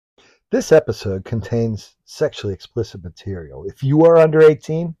This episode contains sexually explicit material. If you are under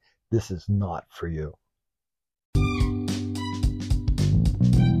 18, this is not for you.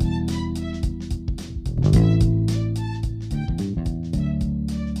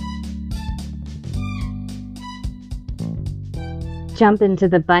 Jump into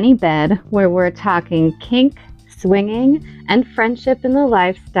the bunny bed where we're talking kink, swinging, and friendship in the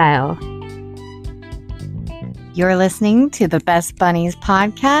lifestyle. You're listening to the Best Bunnies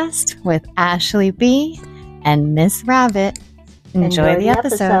podcast with Ashley B. and Miss Rabbit. Enjoy the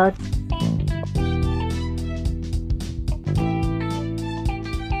episode.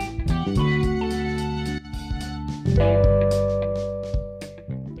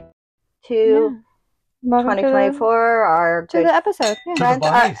 2024 or to the episode. Yeah.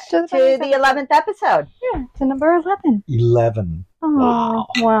 To the 11th episode. Yeah, to number 11. 11. Oh,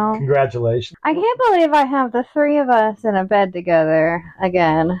 wow. Congratulations. I can't believe I have the three of us in a bed together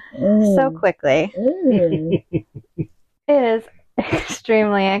again so quickly. It is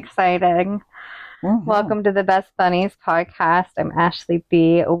extremely exciting. Welcome to the Best Bunnies podcast. I'm Ashley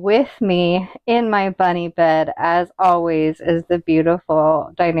B. With me in my bunny bed, as always, is the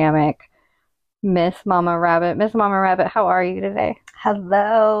beautiful, dynamic Miss Mama Rabbit. Miss Mama Rabbit, how are you today?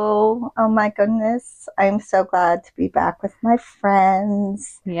 Hello. Oh my goodness. I'm so glad to be back with my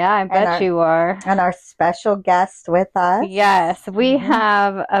friends. Yeah, I bet you are. And our special guest with us. Yes, we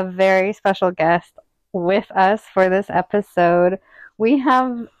have a very special guest with us for this episode. We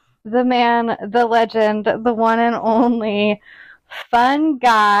have the man, the legend, the one and only fun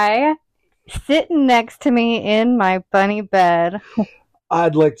guy sitting next to me in my bunny bed.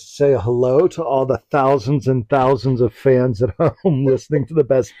 I'd like to say hello to all the thousands and thousands of fans at home listening to the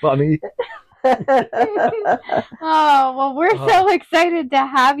Best Bunny. Oh, well, we're so excited to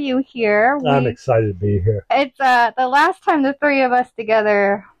have you here. I'm excited to be here. It's the last time the three of us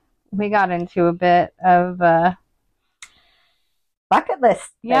together, we got into a bit of bucket list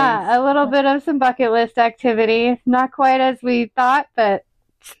things. Yeah, a little bit of some bucket list activity. Not quite as we thought, but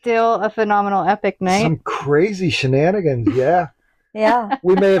still a phenomenal epic night. Some crazy shenanigans, yeah. Yeah.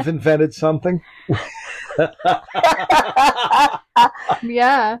 We may have invented something.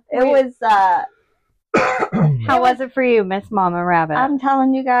 Yeah. It was how was it for you, Miss Mama Rabbit? I'm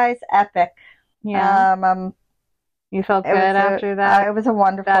telling you guys, epic. Yeah. You felt good after that? It was a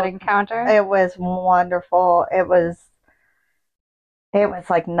wonderful that encounter? It was wonderful. It was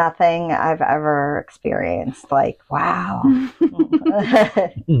like nothing I've ever experienced. Like, wow.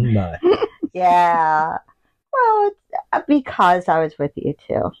 Nice. Yeah. Well, it's because I was with you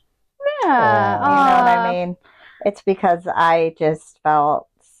too. Yeah. You know what I mean? It's because I just felt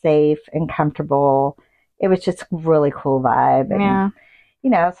safe and comfortable. It was just a really cool vibe. And, yeah. You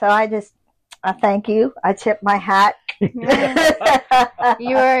know, so I thank you. I tip my hat.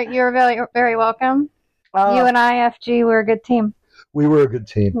 You're very, very welcome. You and IFG were a good team. We were a good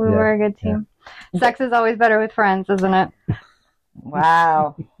team. We were a good team. Yeah. Sex is always better with friends, isn't it?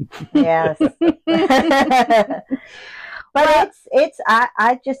 Wow. Yes. But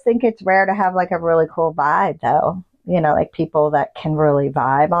I just think it's rare to have like a really cool vibe though. You know, like people that can really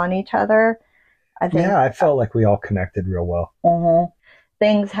vibe on each other. I think. Yeah, I felt like we all connected real well.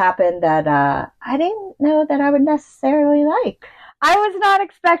 Things happened that I didn't know that I would necessarily like. I was not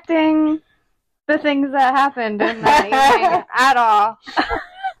expecting the things that happened in that evening at all.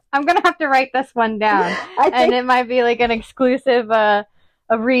 I'm going to have to write this one down. And it might be like an exclusive a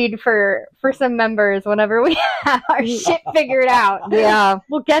read for some members whenever we have our shit figured out. Yeah.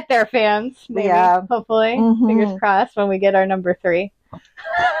 We'll get there, fans. Maybe, hopefully. Fingers crossed when we get our number 3.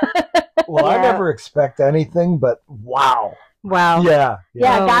 Well, I never expect anything, but wow. Wow. Yeah.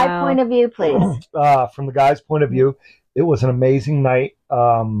 Guy point of view, please. From the guy's point of view, it was an amazing night.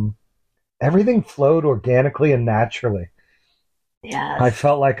 Everything flowed organically and naturally. Yes. I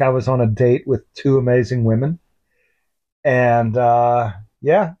felt like I was on a date with 2 amazing women. And that'll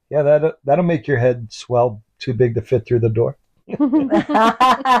make your head swell too big to fit through the door. There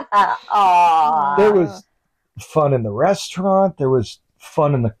was fun in the restaurant. There was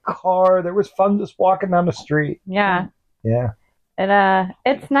fun in the car. There was fun just walking down the street. Yeah. Yeah.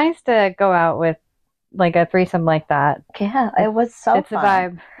 It's nice to go out with like a threesome like that. Yeah, it was so it's fun. A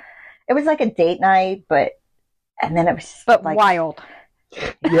vibe. It was like a date night, and then it was like wild.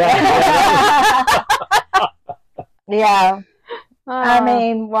 Yeah. Yeah. I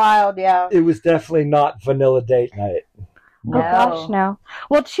mean, wild, yeah. It was definitely not vanilla date night. No. Oh gosh, no.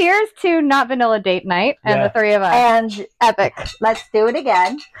 Well, cheers to not vanilla date night and the three of us. And epic. Let's do it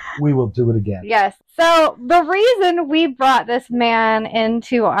again. We will do it again. Yes. So the reason we brought this man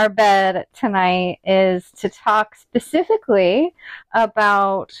into our bed tonight is to talk specifically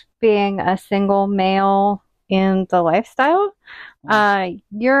about being a single male in the lifestyle.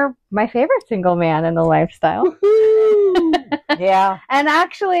 You're my favorite single man in the lifestyle. Yeah. And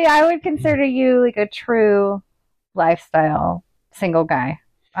actually, I would consider you like a true lifestyle single guy.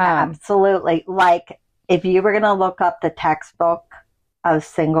 Absolutely. Like, if you were going to look up the textbook of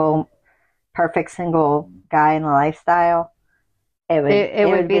perfect single guy in the lifestyle, it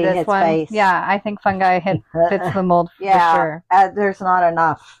would be this his one. Face. Yeah, I think Fun Guy fits the mold for sure. There's not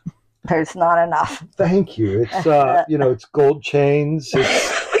enough. There's not enough. Thank you. It's it's gold chains, it's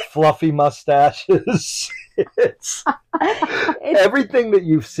fluffy mustaches. It's everything that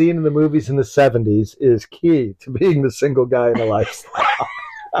you've seen in the movies in the 70s is key to being the single guy in the lifestyle.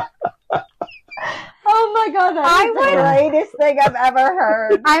 Oh my God, that's the greatest thing I've ever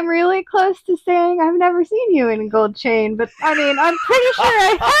heard. I'm really close to saying I've never seen you in a gold chain, but I mean, I'm pretty sure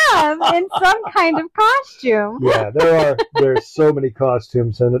I have in some kind of costume. Yeah, there's so many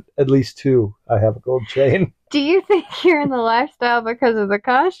costumes, and at least 2 I have a gold chain. Do you think you're in the lifestyle because of the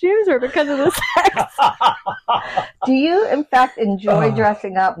costumes or because of the sex? Do you, in fact, enjoy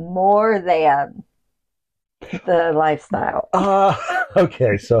dressing up more than the lifestyle?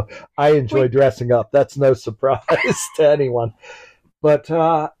 Okay, so I enjoy dressing up. That's no surprise to anyone. But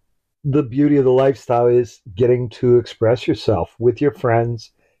the beauty of the lifestyle is getting to express yourself with your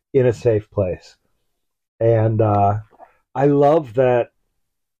friends in a safe place. And I love that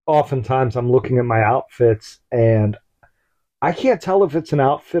oftentimes I'm looking at my outfits and I can't tell if it's an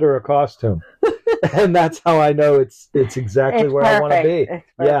outfit or a costume. And that's how I know it's exactly where I want to be. It's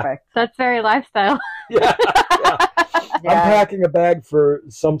perfect. That's very lifestyle. Yeah. I'm packing a bag for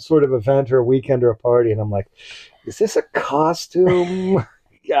some sort of event or a weekend or a party, and I'm like, is this a costume?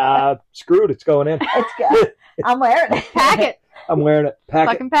 Screw it, it's going in. It's good. I'm wearing it. Pack it. I'm wearing it.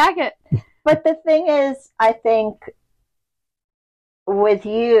 Fucking pack it. But the thing is, I think with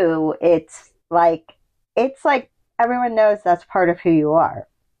you, it's like everyone knows that's part of who you are.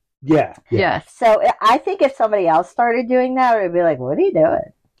 Yeah. Yes. So I think if somebody else started doing that, it would be like, what are you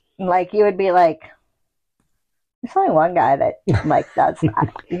doing? Like, you would be like, there's only one guy that like does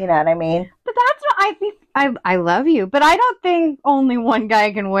that. You know what I mean? But that's what I think. I love you, but I don't think only one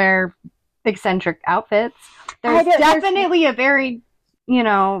guy can wear eccentric outfits. There's definitely a very,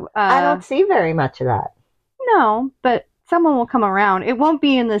 I don't see very much of that. No, but someone will come around. It won't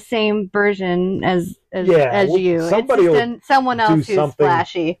be in the same version as you. Somebody it's someone else who's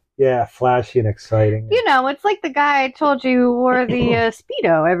flashy. Yeah, flashy and exciting. It's like the guy I told you who wore the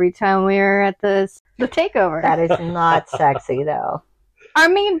Speedo every time we were at the takeover. That is not sexy, though. I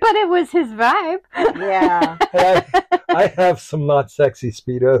mean, but it was his vibe. Yeah. I have some not sexy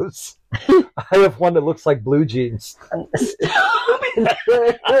Speedos. I have one that looks like blue jeans. You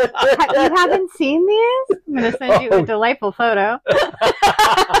haven't seen these? I'm going to send you a delightful photo.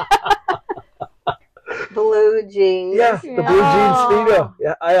 Blue jeans. Yeah, the blue jeans Speedo.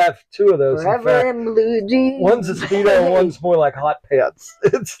 Yeah, I have 2 of those. Forever in blue jeans. One's a Speedo and one's more like hot pants.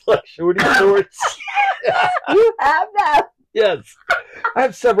 It's like shorty shorts. You have that? Yes. I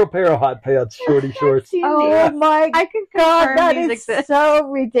have several pair of hot pants, shorty shorts. Oh my God, that is so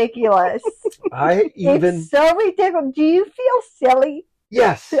ridiculous. It's so ridiculous. Do you feel silly?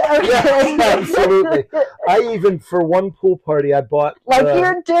 Yes. Okay. Yes, absolutely. I even, for one pool party, I bought...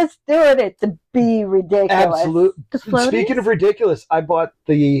 you're just doing it to be ridiculous. Absolutely. Speaking of ridiculous, I bought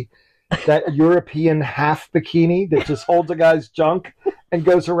that European half bikini that just holds a guy's junk and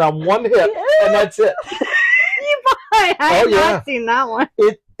goes around one hip, and that's it. I have not seen that one.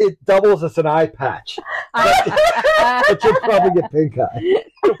 It doubles as an eye patch. But you'll probably get pink eye.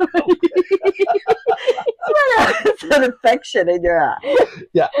 It's an infection in your eye.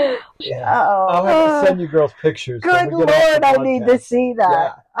 Yeah. I'll have to send you girls pictures. Good Lord, I need to see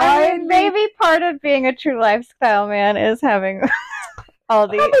that. Yeah. Maybe part of being a true lifestyle man is having all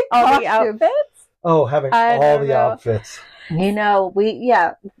the outfits. Oh, having all the outfits. We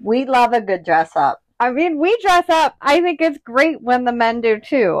love a good dress up. I mean, we dress up. I think it's great when the men do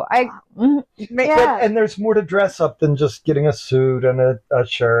too. And there's more to dress up than just getting a suit and a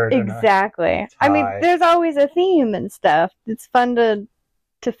shirt. Exactly. I mean, there's always a theme and stuff. It's fun to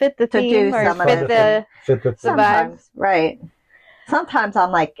fit the theme or fit the vibe. Right. Sometimes I'm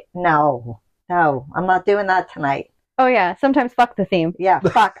like, no, I'm not doing that tonight. Oh yeah. Sometimes fuck the theme. Yeah,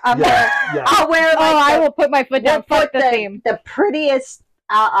 fuck. I'll wear. I will put my foot down. Fuck the theme. The prettiest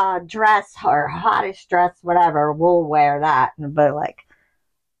dress or hottest dress, whatever, we'll wear that. But like,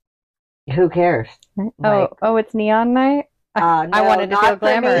 who cares? Oh, it's neon night? No, I wanted to feel not for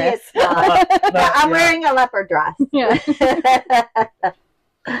me, glamorous. it's not. I'm Yeah. wearing a leopard dress. Yeah.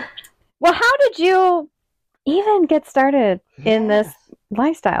 Well, how did you even get started in this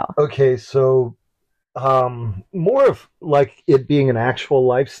lifestyle? Okay, so more of like it being an actual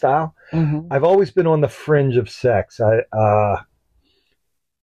lifestyle. I've always been on the fringe of sex.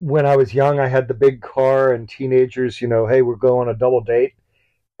 When I was young, I had the big car, and teenagers, hey, we're going on a double date,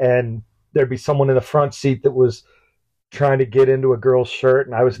 and there'd be someone in the front seat that was trying to get into a girl's shirt,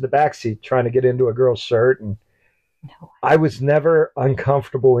 and I was in the back seat trying to get into a girl's shirt, and I was never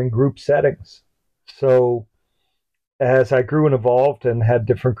uncomfortable in group settings. So as I grew and evolved and had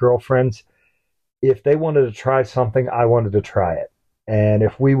different girlfriends, if they wanted to try something, I wanted to try it. And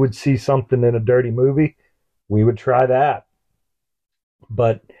if we would see something in a dirty movie, we would try that.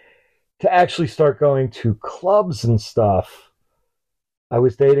 But to actually start going to clubs and stuff, I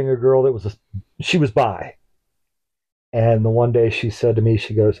was dating a girl that she was bi. And the one day she said to me,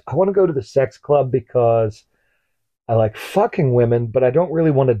 she goes, I want to go to the sex club because I like fucking women, but I don't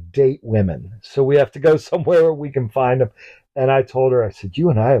really want to date women. So we have to go somewhere where we can find them. And I told her, I said, you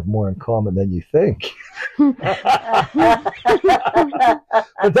and I have more in common than you think. But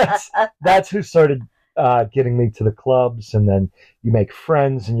that's who started getting me to the clubs. And then you make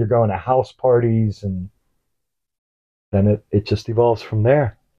friends and you're going to house parties. And then it just evolves from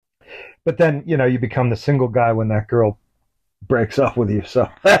there. But then, you become the single guy when that girl breaks up with you. So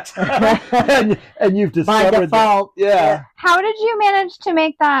that's, and you've discovered by default. Yeah. How did you manage to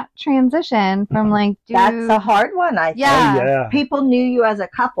make that transition from That's a hard one, I think. Yeah. Oh, yeah. People knew you as a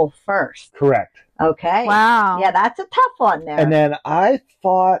couple first. Correct. Okay. Wow. Yeah, that's a tough one there. And then I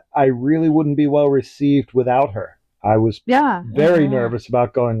thought I really wouldn't be well received without her. I was very nervous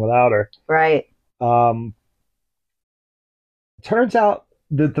about going without her. Right. Turns out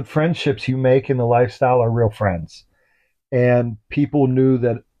that the friendships you make in the lifestyle are real friends. And people knew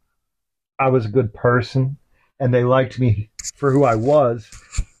that I was a good person and they liked me for who I was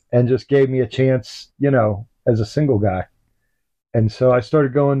and just gave me a chance, as a single guy. And so I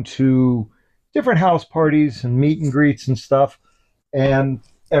started going to different house parties and meet and greets and stuff. And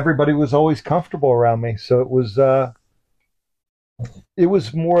everybody was always comfortable around me. So it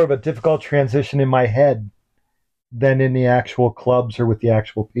was more of a difficult transition in my head than in the actual clubs or with the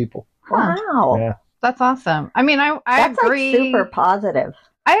actual people. Wow. Yeah. That's awesome. I mean, I That's agree. Like super positive.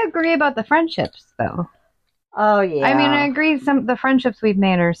 I agree about the friendships, though. Oh, yeah. I mean, I agree. The friendships we've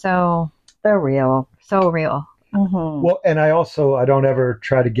made are they're real. So real. Mm-hmm. Well, and I don't ever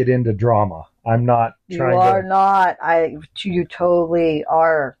try to get into drama. I'm not trying to. You are not. You totally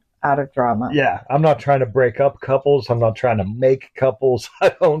are out of drama. Yeah. I'm not trying to break up couples. I'm not trying to make couples.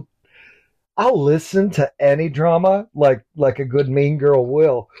 I'll listen to any drama like a good mean girl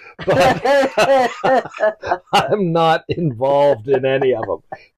will, but I'm not involved in any of them.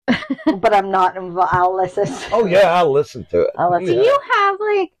 But I'm not involved. I'll listen. Oh yeah, I'll listen to it. Do you have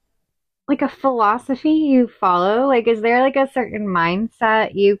like a philosophy you follow? Like, is there like a certain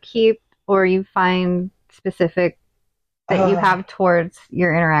mindset you keep or you find specific that you have towards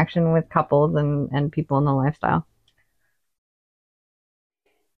your interaction with couples and people in the lifestyle?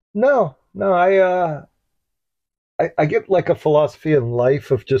 No, I get like a philosophy in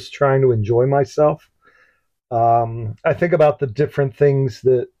life of just trying to enjoy myself. I think about the different things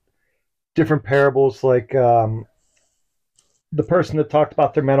different parables, like the person that talked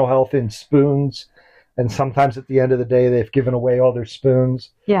about their mental health in spoons, and sometimes at the end of the day, they've given away all their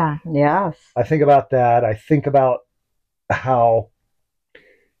spoons. Yeah. Yes. I think about that. I think about how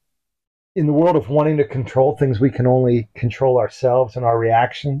in the world of wanting to control things, we can only control ourselves and our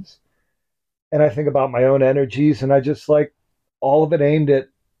reactions. And I think about my own energies, and I just like all of it aimed at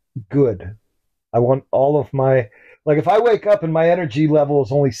good. I want all of if I wake up and my energy level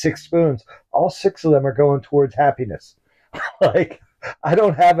is only 6 spoons, all 6 of them are going towards happiness. I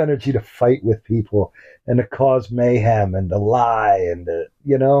don't have energy to fight with people and to cause mayhem and to lie and to,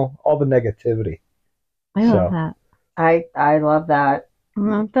 all the negativity. I love that. I love that.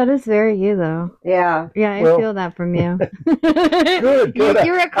 That is very you, though. Yeah. Yeah, I feel that from you. Good.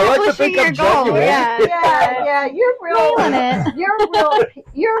 You're accomplishing your goal. Yeah. You're real.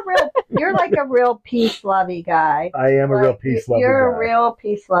 You're like a real peace-loving guy. I am a real peace-loving guy. You're a real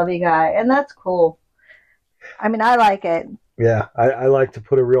peace-loving guy, and that's cool. I mean, I like it. Yeah, I like to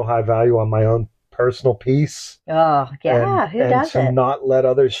put a real high value on my own personal peace. Oh, yeah. Who doesn't? And to not let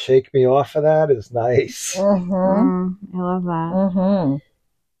others shake me off of that is nice. Mm-hmm. I love that. Mm-hmm.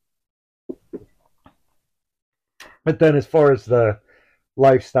 But then as far as the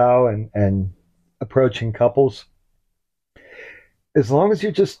lifestyle and approaching couples, as long as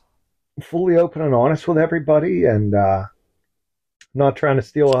you're just fully open and honest with everybody and not trying to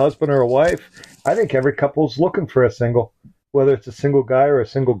steal a husband or a wife. I think every couple's looking for a single, whether it's a single guy or a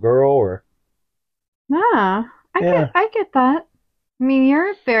single girl or. Yeah, I get that. I mean,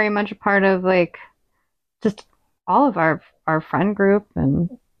 you're very much a part of like just all of our friend group and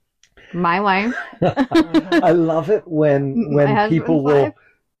my life. I love it when people will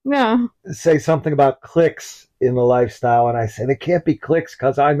say something about cliques in the lifestyle, and I say they can't be cliques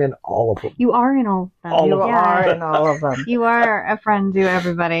because I'm in all of them. You are in all of them. You are in all of them. You are a friend to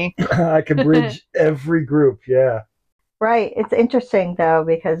everybody. I can bridge every group. Yeah. Right. It's interesting though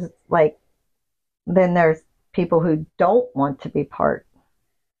because like then there's people who don't want to be part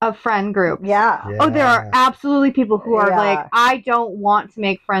of friend groups. Yeah. Oh, there are absolutely people who are like, I don't want to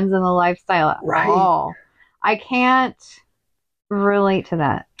make friends in the lifestyle at all. I can't relate to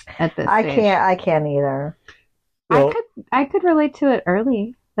that at this stage. I can't either. Well, I could relate to it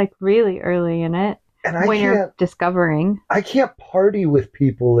early, like really early in it, and when you're discovering. I can't party with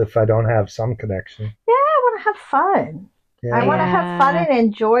people if I don't have some connection. Yeah, I want to have fun. Yeah. I want to have fun and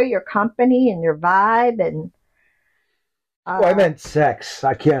enjoy your company and your vibe and. Well, I meant sex.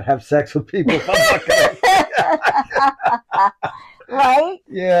 I can't have sex with people if I'm not connected. Right?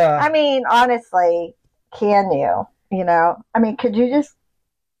 Yeah. I mean, honestly, can you? You know? I mean, could you just...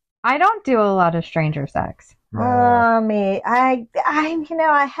 I don't do a lot of stranger sex. No. I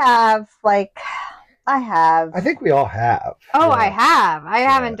have, like... I think we all have. Oh, yeah. I have. I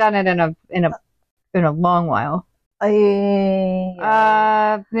haven't done it in a long while.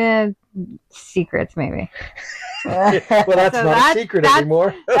 Secrets, maybe. Well, that's not a secret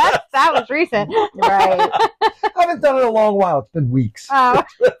anymore. That was recent. Right. I haven't done it in a long while. It's been weeks. Oh,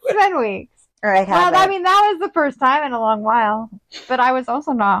 it's been weeks. Right. Well, I mean, that was the first time in a long while. But I was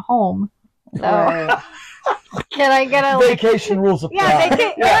also not home. So can I get a vacation rules apply?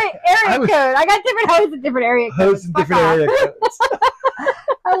 Area code. I got different hoes in different area codes. Hoes in different area codes.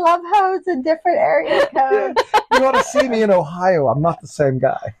 I love hoes in different area codes. You ought to see me in Ohio. I'm not the same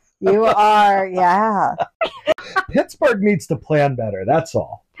guy. You are, yeah. Pittsburgh needs to plan better. That's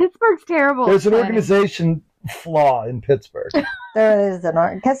all. Pittsburgh's terrible. There's an organization flaw in Pittsburgh. There is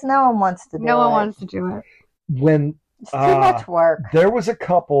because no one wants to do it. No one wants to do it. When it's too much work. There was a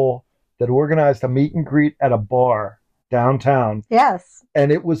couple that organized a meet and greet at a bar downtown. Yes.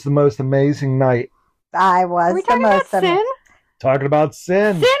 And it was the most amazing night. I was. Are we talking about Sin? Talking about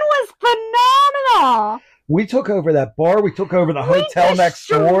Sin. Sin was phenomenal. We took over that bar. We took over the hotel next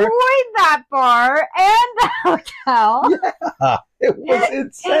door. We destroyed that bar and the hotel. Yeah, it was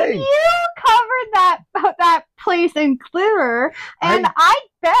insane. And you covered that place in glitter, and I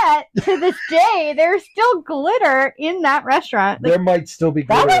bet to this day there's still glitter in that restaurant. There might still be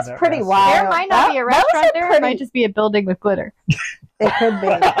glitter. That was pretty wild. There might not be a restaurant there. It might just be a building with glitter. It could be.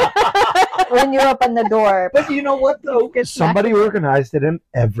 When you open the door. But you know what, though? Somebody organized it and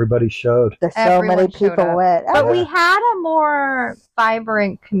everybody showed. There's so many people went. But we had a more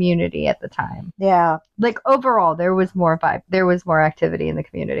vibrant community at the time. Yeah. Like overall, there was more vibe. There was more activity in the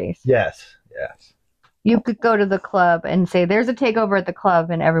communities. Yes. You could go to the club and say, there's a takeover at the club,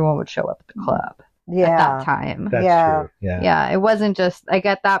 and everyone would show up at the club at that time. That's true. Yeah. It wasn't just, I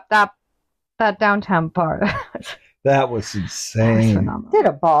get that downtown bar. That was insane. Did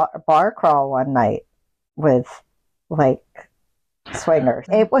a bar crawl one night with like swingers.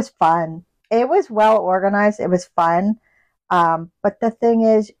 It was fun. It was well organized. It was fun. But the thing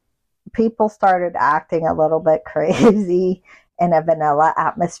is, people started acting a little bit crazy in a vanilla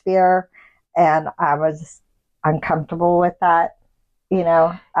atmosphere, and I was uncomfortable with that. You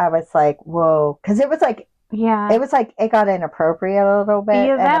know, I was like, whoa, because it was like. Yeah. It was like it got inappropriate a little bit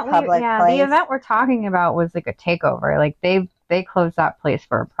in a public place. The event we're talking about was like a takeover. Like they closed that place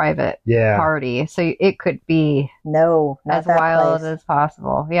for a private party. So it could be as wild as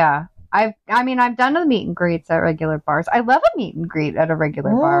possible. Yeah. I've done the meet and greets at regular bars. I love a meet and greet at a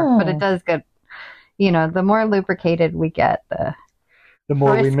regular bar, but it does get, the more lubricated we get, the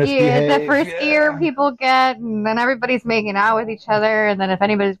more we misbehave. The friskier people get, and then everybody's making out with each other, and then if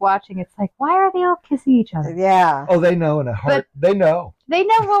anybody's watching, it's like, why are they all kissing each other? Yeah. Oh, they know in a heart. They know. They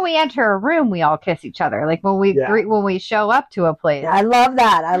know when we enter a room, we all kiss each other. Like when we show up to a place. I love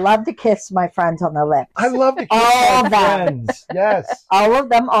that. I love to kiss my friends on the lips. I love to kiss all my friends. Yes. All of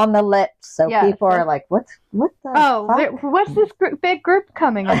them on the lips. So people are like, what the fuck? What's this big group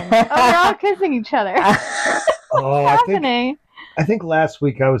coming in? Oh, we're all kissing each other. What's happening? I think last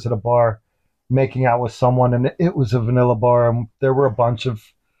week I was at a bar making out with someone, and it was a vanilla bar, and there were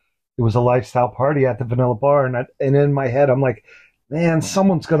it was a lifestyle party at the vanilla bar, and in my head I'm like, man,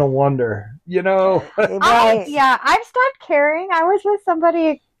 someone's going to wonder, Right. I've stopped caring. I was with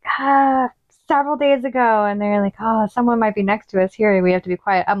somebody several days ago, and they're like, oh, someone might be next to us here. We have to be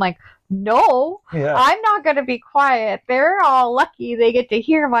quiet. I'm like, no, Yeah. I'm not going to be quiet. They're all lucky they get to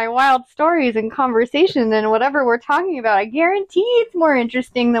hear my wild stories and conversation and whatever we're talking about. I guarantee it's more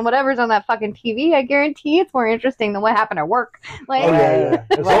interesting than whatever's on that fucking TV. I guarantee it's more interesting than what happened at work. Like, Oh, yeah.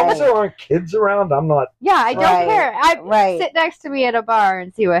 As long as there aren't kids around, I'm not. yeah, I don't care. I sit next to me at a bar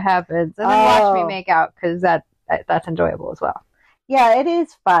and see what happens, and then watch me make out, because that's enjoyable as well. Yeah, it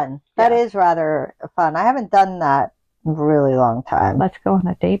is fun. That is rather fun. I haven't done that in a really long time. Let's go on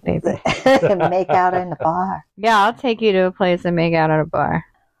a date, baby. Make out in the bar. Yeah, I'll take you to a place and make out at a bar.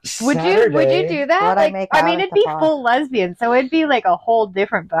 Would you do that? Would I mean, it'd be full lesbian, so it'd be like a whole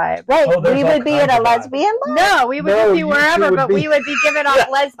different vibe. Right, we would be at a lesbian bar? No, we would just be wherever, but we would be giving off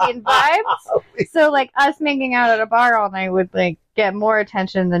lesbian vibes. So, like, us making out at a bar all night would, like, get more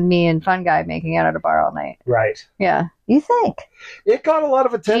attention than me and Fun Guy making out at a bar all night. Right. Yeah. You think? It got a lot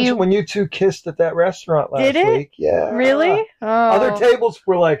of attention when you two kissed at that restaurant last week. Yeah. Really? Oh. Other tables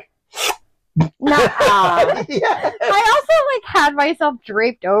were like... Nuh-uh. Yeah. I also like had myself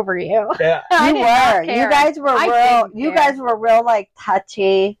draped over you. Yeah. You were. You guys were real. You guys were real, like,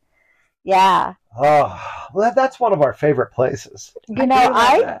 touchy. Yeah. Oh, well, that's one of our favorite places. You know,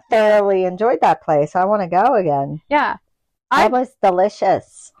 I thoroughly enjoyed that place. I want to go again. Yeah. That was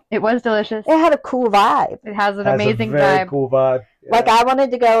delicious. It was delicious. It had a cool vibe. It has an amazing a very vibe. Cool vibe. Yeah. Like, I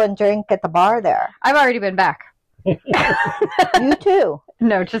wanted to go and drink at the bar there. I've already been back. You too.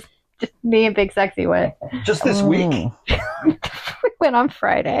 No, just me and Big Sexy went. Just this week. We went on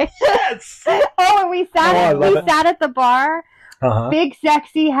Friday. Yes. And we sat at the bar. Uh-huh. Big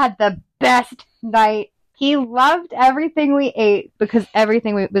Sexy had the best night. He loved everything we ate because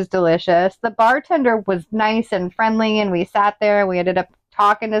everything was delicious. The bartender was nice and friendly, and we sat there. We ended up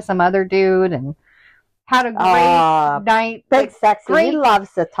talking to some other dude and had a great night. Big Sexy. He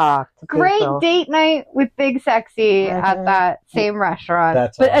loves to talk to great people. Date night with Big Sexy at that same restaurant.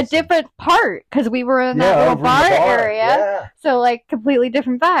 That's but awesome. a different part, because we were in that little bar area. Yeah. So, like, completely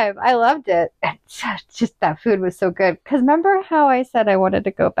different vibe. I loved it. Just that food was so good. Because remember how I said I wanted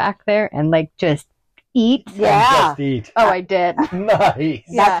to go back there and, like, just eat? Yeah. Just eat. Oh, I did. Nice.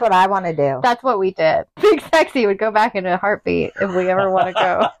 That's what I want to do. That's what we did. Big Sexy would go back in a heartbeat if we ever want to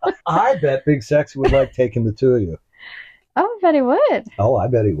go. I bet Big Sexy would like taking the two of you. Oh, I bet he would. Oh, I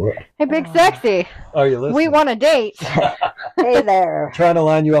bet he would. Hey, Big Sexy. Are you listening? We want a date. Hey there. Trying to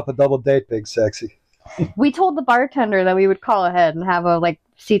line you up a double date, Big Sexy. We told the bartender that we would call ahead and have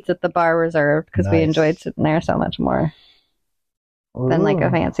seats at the bar reserved because we enjoyed sitting there so much more than like a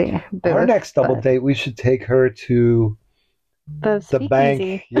fancy booth. Our next double date, we should take her to the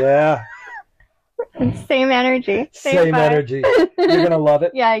bank. Yeah. Same energy. Same energy. You're going to love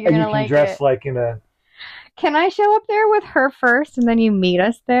it. Yeah, you're going to like it. You can dress like in a... Can I show up there with her first and then you meet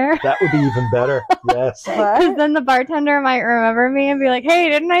us there? That would be even better. Yes. Because then the bartender might remember me and be like, hey,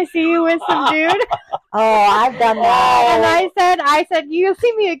 didn't I see you with some dude? Oh, I've done that. And I said, you'll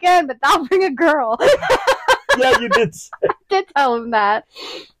see me again, but I'll bring a girl. Yeah, you did say. I did tell him that.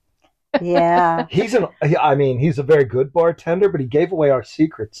 Yeah. He's a very good bartender, but he gave away our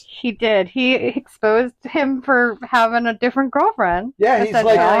secrets. He did. He exposed him for having a different girlfriend. Yeah, he's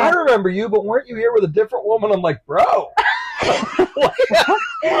like, I remember you, but weren't you here with a different woman? I'm like, bro. Where's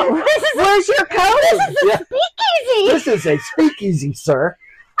your coat? This is a speakeasy. This is a speakeasy, sir.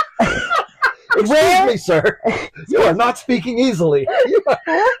 Excuse me, sir. You are not speaking easily.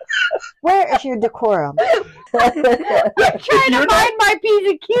 Where is your decorum? You're trying to find my P's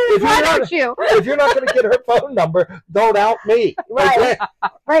and Q's. Why don't you? If you're not going to get her phone number, don't out me. Right. Okay?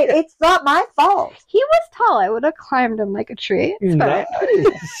 Right. It's not my fault. He was tall. I would have climbed him like a tree. Nice.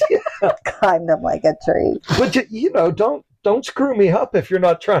 Climbed him like a tree. But don't screw me up if you're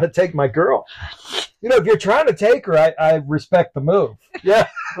not trying to take my girl. If you're trying to take her, I respect the move. Yeah.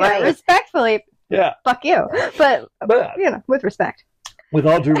 Right. Respectfully. Yeah. Fuck you. But with respect. With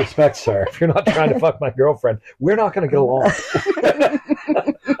all due respect, sir, if you're not trying to fuck my girlfriend, we're not going to get along.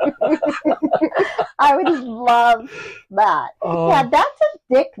 I would love that. Yeah, that's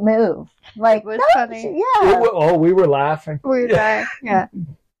a dick move. Like, it was funny. Yeah. We were laughing. We were dying. Yeah.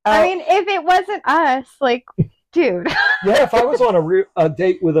 I mean, if it wasn't us, like, dude. Yeah, if I was on a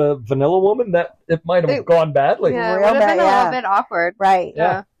date with a vanilla woman, that it might have gone badly. Yeah, it would have been a little bit awkward. Right.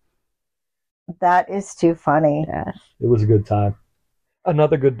 Yeah. That is too funny. Yes. It was a good time.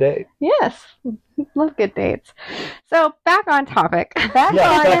 Another good date. Yes. Love good dates. So, back on topic. Back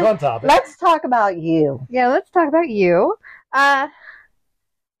on topic. Let's talk about you. Yeah, let's talk about you.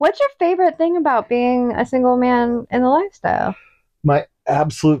 What's your favorite thing about being a single man in the lifestyle? My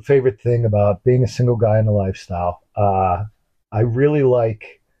absolute favorite thing about being a single guy in the lifestyle. I really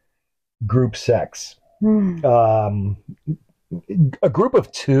like group sex. Mm. A group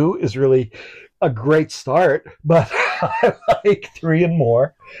of 2 is really a great start, but I like 3 and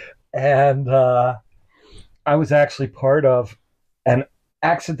more. And I was actually part of an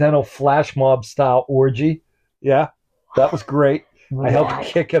accidental flash mob style orgy. Yeah, that was great. I helped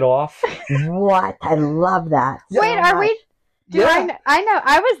kick it off. What? I love that. Wait, are we? I know.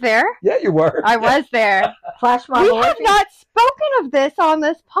 I was there. Yeah, you were. I was there. Flash mob We orgy? have not spoken of this on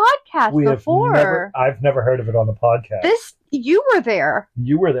this podcast before. I've never heard of it on the podcast. You were there.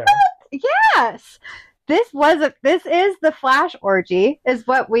 You were there. Yes. This is the flash orgy, is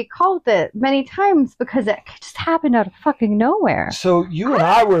what we called it many times because it just happened out of fucking nowhere. So you and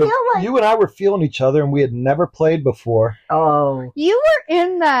I were feeling each other, and we had never played before. Oh, You were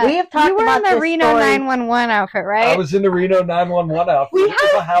in the We have talked you were about in the this Reno story. 911 outfit, right? I was in the Reno 911 outfit. We It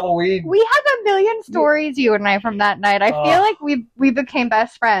was a Halloween. We have a million stories, you and I, from that night. I feel like we became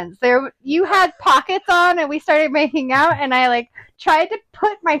best friends. You had pockets on, and we started making out, and I tried to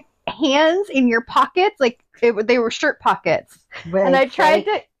put my hands in your pockets, they were shirt pockets, and I tried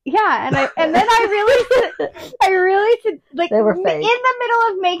to. Yeah, and then I really They were in fake. the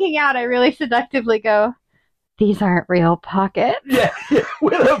middle of making out, I really seductively go, "These aren't real pockets." Yeah,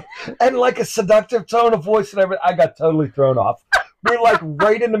 and like a seductive tone of voice and everything. I got totally thrown off. We're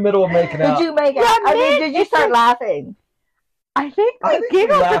right in the middle of making out. Did you make it? Did you start laughing? I think I we think we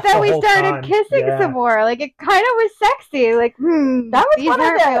giggled, but laughed then the we whole started time. kissing Yeah. some more. It kind of was sexy. That was these one of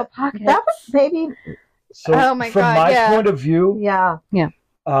aren't the- real pockets. That was maybe, So Oh my from God, my yeah. point of view, yeah.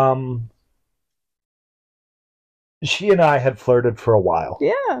 She and I had flirted for a while.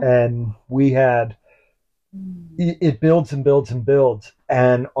 Yeah. And we had, it builds and builds and builds.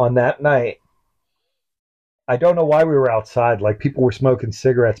 And on that night, I don't know why we were outside. People were smoking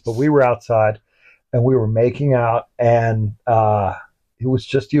cigarettes, but we were outside and we were making out, and it was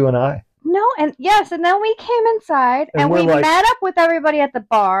just you and I. No, and then we came inside And and we're we like- met up with everybody at the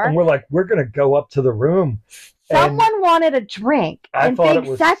bar. And we're like, we're going to go up to the room. Someone wanted a drink, I and thought Big it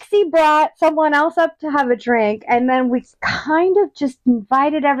was- Sexy brought someone else up to have a drink, and then we kind of just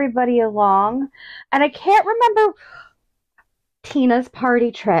invited everybody along. And I can't remember Tina's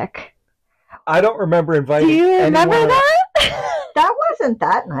party trick. I don't remember inviting Do you remember anyone else. that? That wasn't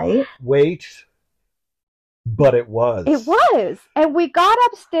that night. Wait, but it was. It was. And we got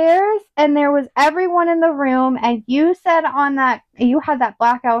upstairs, and there was everyone in the room, and you said you had that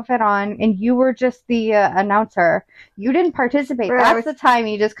black outfit on, and you were just the announcer. You didn't participate. Right, That's the time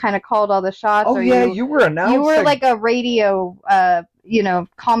you just kind of called all the shots. Oh, or yeah, you were announcing. You were like a radio,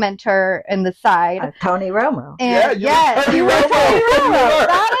 commenter in the side. Tony Romo. And Yeah, you were Tony Tony Romo. Romo. You were.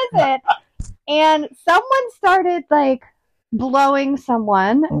 That is it. And someone started blowing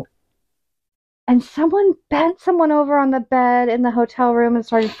someone, and someone bent someone over on the bed in the hotel room and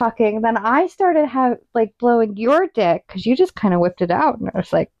started fucking. Then I started blowing your dick because you just kind of whipped it out, and I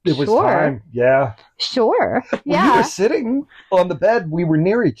was like, It was sure, time. Yeah. sure, When you yeah. were sitting on the bed, we were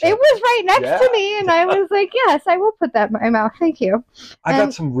near each other. It was right next Yeah. to me, and I was like, yes, I will put that in my mouth. Thank you. I got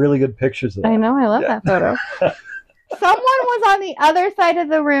and- some really good pictures of that. I know, I love that photo. Someone was on the other side of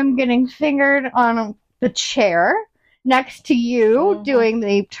the room getting fingered on the chair next to you doing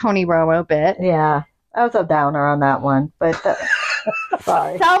the Tony Romo bit. Yeah. I was a downer on that one, but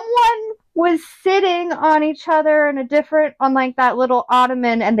sorry. Someone was sitting on each other on that little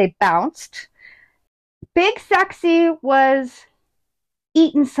ottoman, and they bounced. Big Sexy was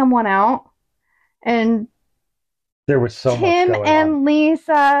eating someone out, and There was so Tim much going and on.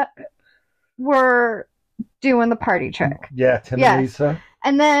 Lisa were doing the party trick. Yeah, Tim Yes. and Lisa.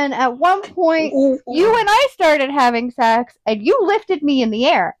 And then at one point, you and I started having sex, and you lifted me in the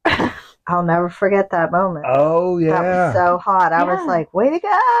air. I'll never forget that moment. Oh, yeah. That was so hot. I was Yeah. like, way to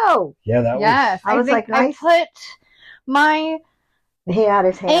go. Yeah, that Yes, I was think like, nice. I put my He had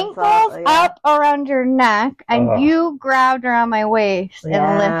his hands ankles up around your neck, and Ugh. you grabbed around my waist and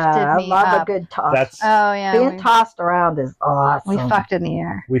lifted me I love up. a good toss. That's Oh yeah, Being tossed around is awesome. we fucked in the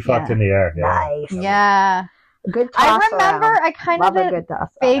air. we fucked in the air. Yeah. Nice. Yeah, Good toss I remember. around. I kind Love a of good toss.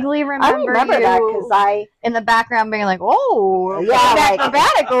 vaguely I remember, remember you that because I, in the background being like, "Oh, Yeah, yeah, like-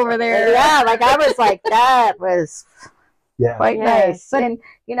 acrobatic over there." yeah, I was like, that was Yeah. quite Yes, nice. but- And,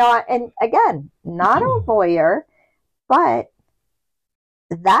 and again, not a voyeur, but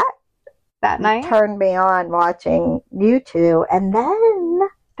that night turned me on watching you two. And then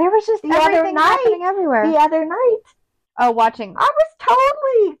there was just the other everything night- happening everywhere. the other night, Watching. I was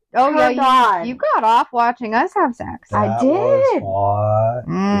totally turned on. You got off watching us have sex. I That did. was hot.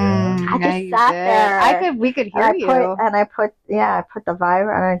 Mm, I just you sat did. there. We could hear I you. put the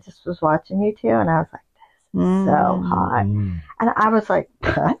Viber, and I just was watching you two, and I was like, So hot. And I was like,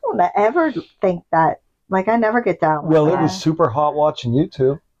 I don't ever think that. Like, I never get down with Well, that. it was super hot watching you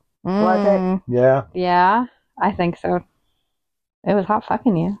two. Was it? Yeah. Yeah, I think so. It was hot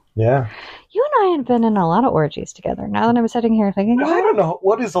fucking you. Yeah. You and I had been in a lot of orgies together. Now that I'm sitting here thinking about I don't know.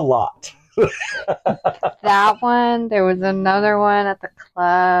 What is a lot? that one, there was another one at the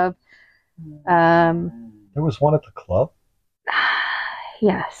club. There was one at the club?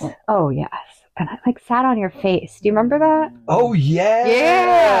 Yes. Oh, yes. And I like sat on your face. Do you remember that? Oh, yeah.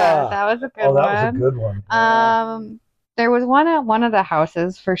 Yeah. That was a good one. Oh, that was a good one. There was one at one of the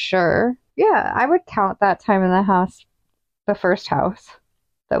houses for sure. Yeah, I would count that time in the house, the first house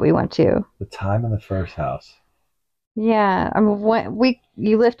that we went to. The time in the first house. Yeah, I mean,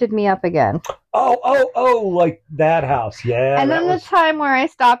 you lifted me up again. Oh, like that house. Yeah. And then the time where I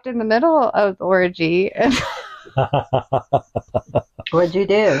stopped in the middle of the orgy. What'd you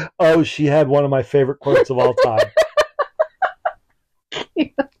do? Oh, she had one of my favorite quotes of all time.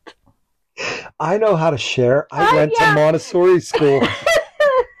 I know how to share. I went to Montessori school.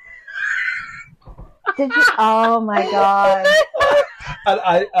 Did you? Oh my God.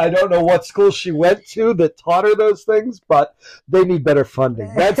 I don't know what school she went to that taught her those things, but they need better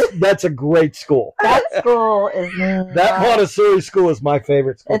funding. That's a great school. That school is that Montessori school is my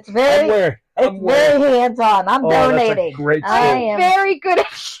favorite school. It's very hands-on. I'm donating. That's a great school. I am very good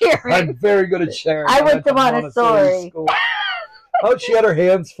at sharing. I'm very good at sharing. I went to Montessori school. Oh, she had her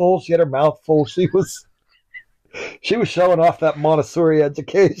hands full. She had her mouth full. She was showing off that Montessori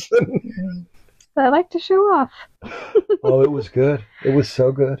education. I like to show off. Oh, it was good. It was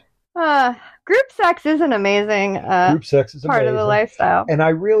so good. Group sex is an amazing group sex is part amazing. of the lifestyle. And I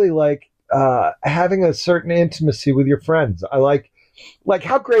really like having a certain intimacy with your friends. I like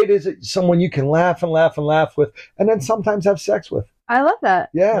how great is it someone you can laugh and laugh and laugh with and then sometimes have sex with. I love that.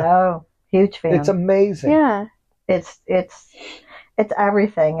 Yeah. Oh, huge fan. It's amazing. Yeah. It's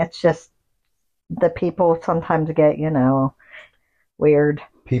everything. It's just the people sometimes get, weird.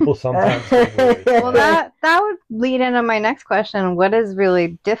 People sometimes get weird. Well, that would lead into my next question. What is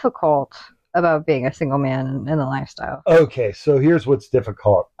really difficult about being a single man in the lifestyle? Okay, so here's what's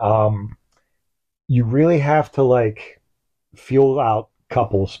difficult. You really have to feel out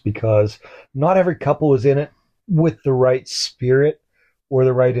couples because not every couple is in it with the right spirit or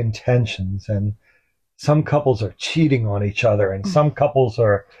the right intentions. And some couples are cheating on each other and some couples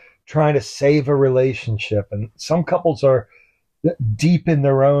are trying to save a relationship and some couples are deep in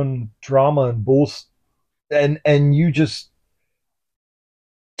their own drama and bullshit. And you just,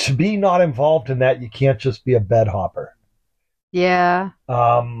 to be not involved in that, you can't just be a bed hopper. Yeah.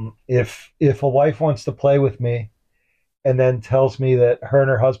 If a wife wants to play with me and then tells me that her and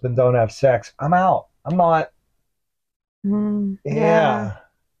her husband don't have sex, I'm out. I'm not. Yeah.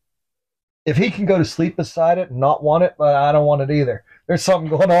 If he can go to sleep beside it and not want it, but I don't want it either. There's something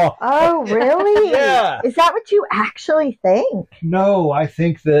going on. Oh, really? Yeah. Is that what you actually think? No, I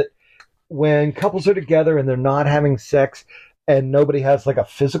think that when couples are together and they're not having sex and nobody has a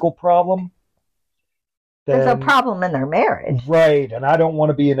physical problem, there's a problem in their marriage. Right. And I don't want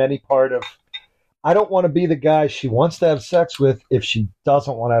to be in any part of, I don't want to be the guy she wants to have sex with if she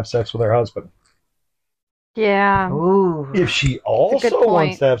doesn't want to have sex with her husband. Yeah. Ooh. If she also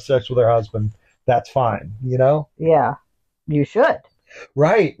wants to have sex with her husband, that's fine, Yeah. You should.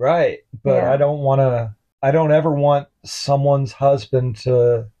 Right. But Yeah. I don't ever want someone's husband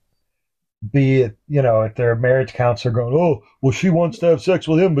to be at their marriage counselor going, oh, well, she wants to have sex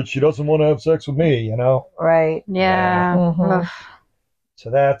with him, but she doesn't want to have sex with me, Right. Yeah. Mhm. So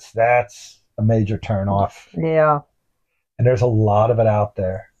that's a major turn off. Yeah. And there's a lot of it out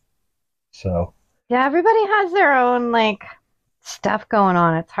there. So. Yeah, everybody has their own stuff going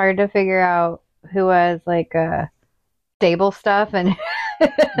on. It's hard to figure out who has stable stuff and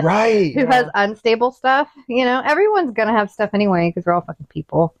right. who has unstable stuff. Everyone's gonna have stuff anyway because we're all fucking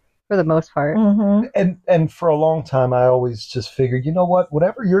people for the most part. Mm-hmm. And for a long time, I always just figured, you know what?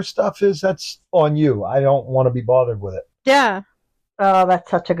 Whatever your stuff is, that's on you. I don't want to be bothered with it. Yeah. Oh,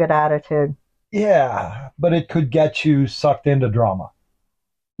 that's such a good attitude. Yeah, but it could get you sucked into drama.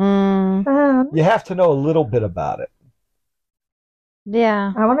 You have to know a little bit about it.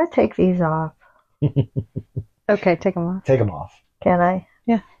 Yeah. I want to take these off. Okay, take them off. Take them off. Can I?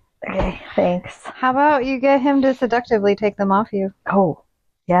 Yeah. Okay, thanks. How about you get him to seductively take them off you? Oh,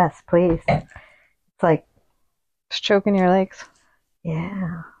 yes, please. It's like, Stroking your legs.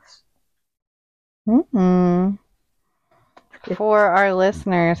 yeah. For our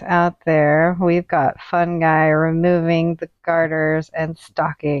listeners out there, we've got Fun Guy removing the garters and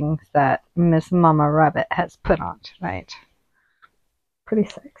stockings that Miss Mama Rabbit has put on tonight. Pretty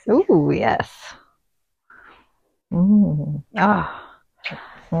sexy. Ooh, yes. Mm.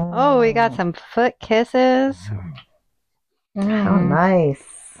 Oh, we got some foot kisses. How nice.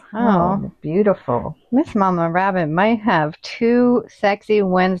 Oh, beautiful. Miss Mama Rabbit might have 2 sexy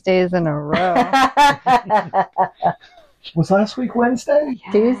Wednesdays in a row. Was last week Wednesday?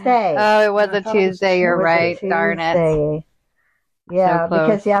 Tuesday. Oh, it was I a thought it was Tuesday. You're It was a right. Darn it. Tuesday. Yeah, So close.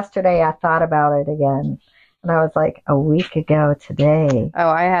 because yesterday I thought about it again. And I was like, a week ago today. Oh,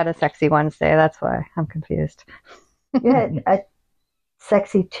 I had a sexy Wednesday. That's why I'm confused. You had a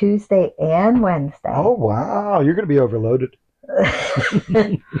sexy Tuesday and Wednesday. Oh, wow. You're going to be overloaded.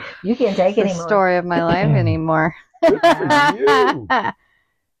 You can't take The anymore. story of my life anymore. Good for you.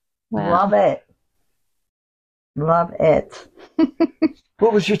 Well, Love it. Love it.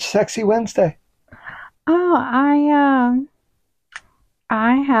 What was your sexy Wednesday? Oh,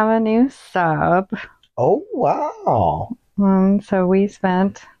 I have a new sub. Oh, wow. So we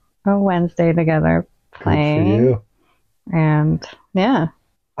spent a Wednesday together Good for playing. you. And yeah.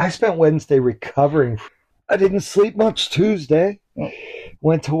 I spent Wednesday recovering. I didn't sleep much Tuesday.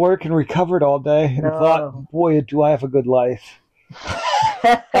 Went to work and recovered all day and thought, boy, do I have a good life.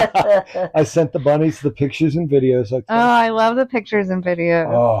 I sent the bunnies the pictures and videos. I love the pictures and videos.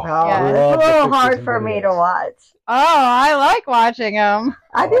 Oh, Yeah. I It's love a the little pictures hard and for me videos. to watch. Oh, I like watching them.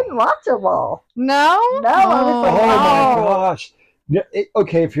 I didn't watch them all. No? No, I was Oh like, my oh. gosh. Yeah,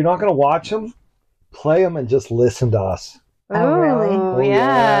 okay, if you're not going to watch them, play them and just listen to us. Oh, really? Ooh, Oh,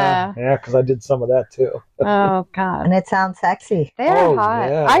 yeah. Yeah, because I did some of that too. Oh, God. And it sounds sexy. They're Oh, hot.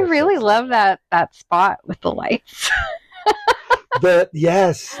 yeah, I they're really sexy. love that spot with the lights.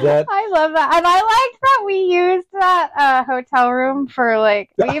 Yes, that. I love that. And I like that we used that hotel room for, like,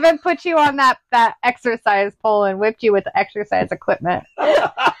 we even put you on that exercise pole and whipped you with the exercise equipment.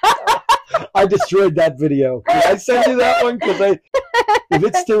 I destroyed that video. Did I send you that one? Because if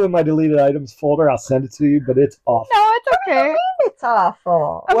it's still in my deleted items folder, I'll send it to you, but it's awful. No, it's okay. It's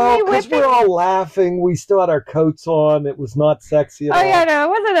awful. Well, we because whipping- we're all laughing. We still had our coats on. It was not sexy at Oh, all. yeah, no, it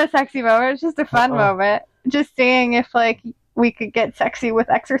wasn't a sexy moment. It was just a fun Uh-uh. moment. Just seeing if, like, we could get sexy with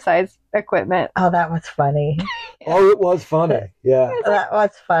exercise equipment. Oh, that was funny. Oh, it was funny. Yeah. That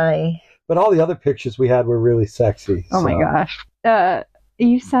was funny. But all the other pictures we had were really sexy. Oh, my so. gosh.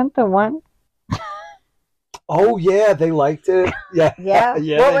 You sent the one? Oh, yeah, they liked it. Yeah. Yeah.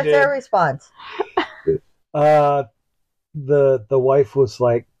 Yeah, What they was did. their response? The wife was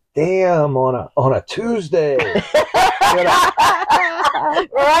like, "Damn, on a Tuesday." You know?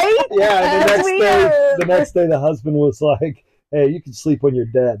 Right? Yeah. That's weird. The next day, the husband was like, "Hey, you can sleep when you're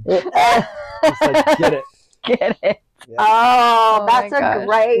dead." It's like, get it. Get it. Oh, Oh that's my a gosh.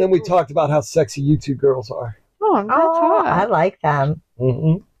 great. And then we talked about how sexy you two girls are. Oh, that's Oh, hot. I like them.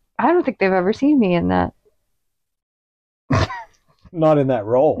 Mm-hmm. I don't think they've ever seen me in that Not in that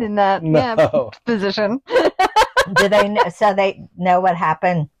role. yeah, position. Do they? So they know what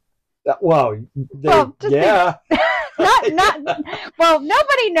happened? Well, Well, just yeah. not. Well,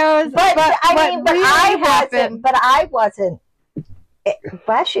 nobody knows. But I what mean, but really I happened. wasn't. But I wasn't.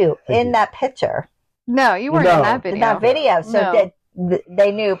 Bless you in that picture, No, you weren't No. in that video. in that video. So No.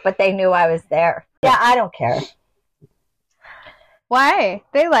 they knew, but they knew I was there. Yeah, I don't care. Why?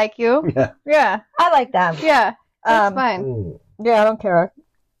 They like you. Yeah. Yeah. I like them. Yeah. That's fine. Mm. Yeah, I don't care.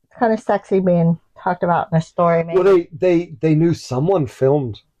 It's kind of sexy being talked about in a story. Maybe. Well, they knew someone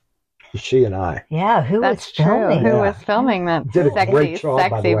filmed she and I. Yeah, who That's was true. filming? Who Yeah. was filming that Did a sexy, great job, by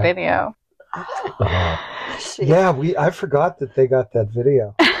the sexy way. video? Yeah, I forgot that they got that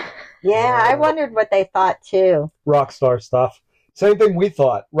video. Yeah, I wondered what they thought too. Rockstar stuff. Same thing we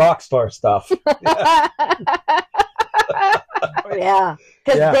thought. Rockstar stuff. Yeah,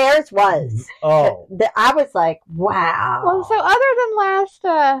 because Yeah. theirs was. Oh, I was like, wow. Well, so other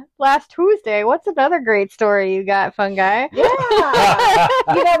than last Tuesday, what's another great story you got, fun guy? Yeah.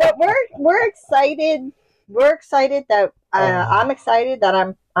 You know what? We're excited. We're excited that I'm excited that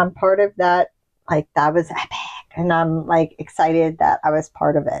I'm part of that. Like that was epic, and I'm like excited that I was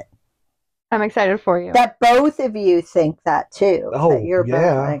part of it. I'm excited for you. That both of you think that too. oh, that you're both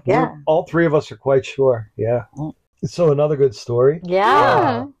yeah. like, yeah, All three of us are quite sure. Yeah. So another good story.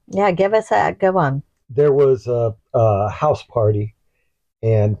 yeah, yeah. Give us a good one. There was a house party,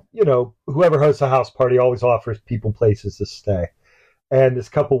 and whoever hosts a house party always offers people places to stay. And this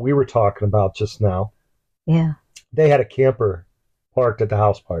couple we were talking about just now, Yeah, they had a camper parked at the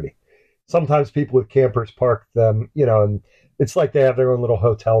house party. Sometimes people with campers park them, and it's like they have their own little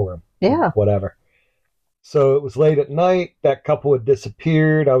hotel room. yeah. Whatever. So it was late at night. That couple had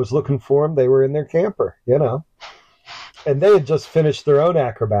disappeared. I was looking for them. They were in their camper, And they had just finished their own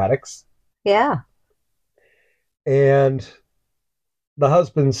acrobatics. Yeah. And the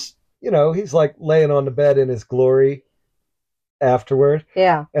husband's he's like laying on the bed in his glory afterward.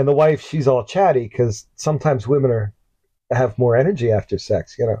 Yeah. And the wife, she's all chatty because sometimes women have more energy after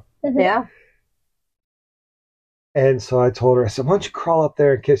sex, Yeah. And so I told her, I said, why don't you crawl up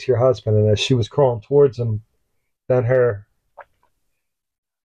there and kiss your husband? And as she was crawling towards him, then her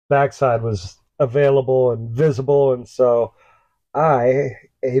backside was available and visible. And so I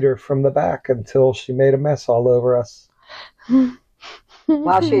ate her from the back until she made a mess all over us.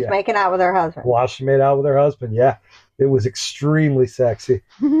 While she was making out with her husband. While she made out with her husband, yeah. It was extremely sexy.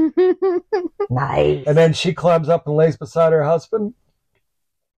 Nice. And then she climbs up and lays beside her husband.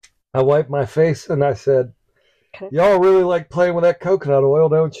 I wiped my face and I said, y'all really like playing with that coconut oil,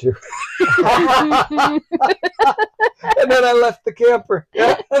 don't you? And then I left the camper.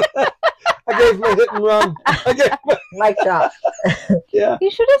 I gave him a hit and run. Mic drop. Yeah. You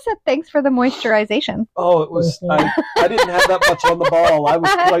should have said thanks for the moisturization. Oh, it was, I didn't have that much on the ball. I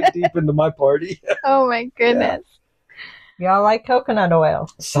was quite deep into my party. Oh my goodness. Y'all like coconut oil.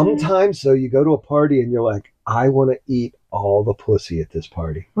 Sometimes, though, you go to a party and you're like, I want to eat all the pussy at this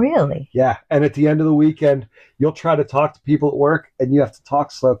party. Really? Yeah. And at the end of the weekend, you'll try to talk to people at work and you have to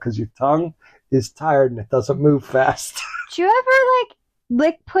talk slow because your tongue is tired and it doesn't move fast. Do you ever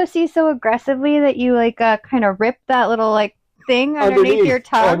lick pussy so aggressively that you kind of rip that little thing underneath your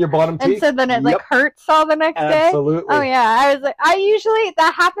tongue on your bottom teeth? And so then it hurts all the next day? Absolutely. Oh yeah. I was I usually,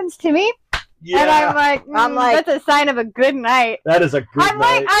 that happens to me. Yeah. And I'm like, that's a sign of a good night. That is a good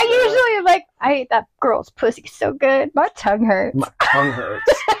night. I usually I ate that girl's pussy so good. My tongue hurts. My tongue hurts.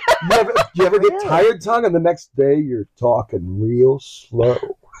 you ever get tired tongue and the next day you're talking real slow?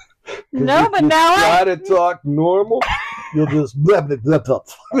 No, but now try to talk normal, you'll just blah, blah, blah, blah.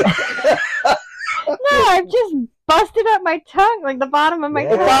 No, I've just busted up my tongue, the bottom of my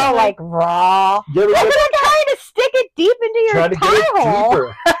tongue. It's all raw. I'm trying to stick it deep into your tie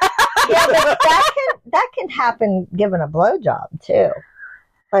hole. Yeah, but that can happen given a blowjob too.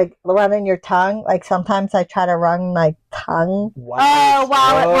 Running your tongue. Sometimes I try to run my tongue. Wow. Oh,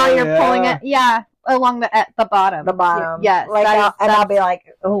 while you're pulling it. Yeah, along at the bottom. The bottom. Yes. I'll be like,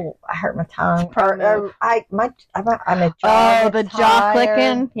 oh, I hurt my tongue. I'm a jaw. Oh, the jaw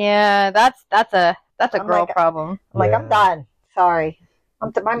clicking. Yeah, that's a girl problem. I'm done. Sorry.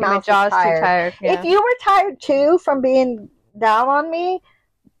 My mouth jaw's is tired. too tired. Yeah. If you were tired too from being down on me,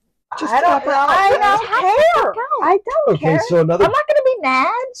 I don't care. I don't care. So I'm not going to be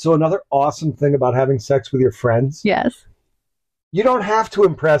mad. So another awesome thing about having sex with your friends. Yes. You don't have to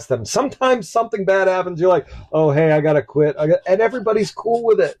impress them. Sometimes something bad happens. You're like, oh, hey, I got to quit. And everybody's cool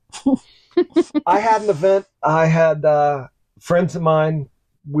with it. I had an event. I had friends of mine.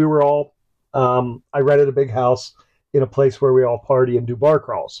 We were all, I rented a big house in a place where we all party and do bar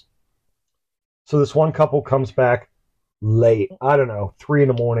crawls. So this one couple comes back late. I don't know, 3 in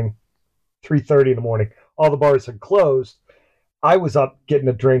the morning, 3:30 in the morning. All the bars had closed. I was up getting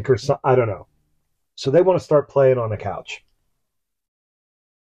a drink or something. I don't know. So they want to start playing on the couch.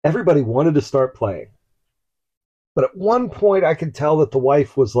 Everybody wanted to start playing. But at one point, I could tell that the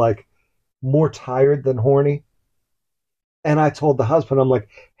wife was more tired than horny. And I told the husband, I'm like,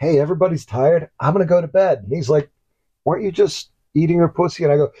 hey, everybody's tired. I'm going to go to bed. And he's like, weren't you just eating her pussy?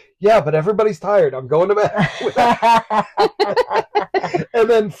 And I go, yeah, but everybody's tired. I'm going to bed. And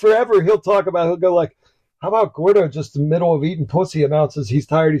then forever he'll go how about Gordo just in the middle of eating pussy announces he's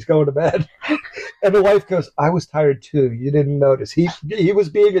tired, he's going to bed. And the wife goes, I was tired too. You didn't notice. He was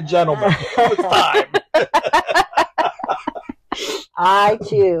being a gentleman. It was time. I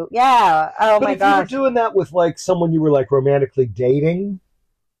too. Yeah. Oh but my gosh. gosh. If you were doing that with someone you were romantically dating.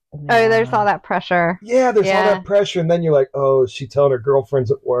 Oh, there's all that pressure. Yeah, there's all that pressure. And then you're like, oh, is she telling her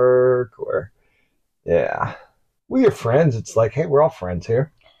girlfriends at work? Or, yeah. With your friends, it's like, hey, we're all friends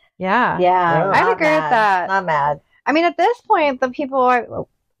here. Yeah. Yeah. I agree with that. Not mad. I mean, at this point, the people I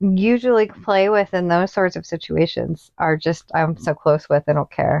usually play with in those sorts of situations are just, I'm so close with, I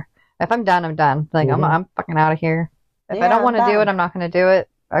don't care. If I'm done, I'm done. I'm fucking out of here. If I don't want to do it, I'm not going to do it.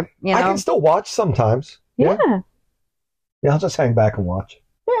 I can still watch sometimes. Yeah. Yeah, I'll just hang back and watch.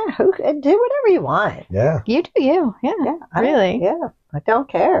 Yeah, do whatever you want. Yeah. You do you. Yeah. Really. I don't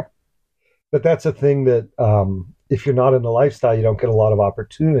care. But that's a thing that if you're not in the lifestyle, you don't get a lot of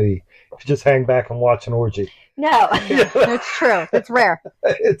opportunity to just hang back and watch an orgy. No. It's true. It's rare.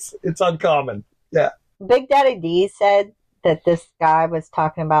 It's uncommon. Yeah. Big Daddy D said that this guy was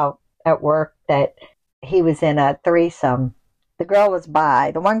talking about at work that he was in a threesome. The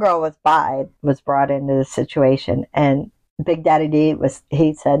one girl was was brought into the situation, and Big Daddy D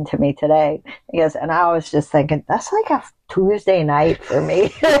he said to me today, he goes, and I was just thinking, that's like a Tuesday night for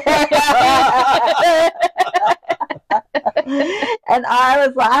me. And I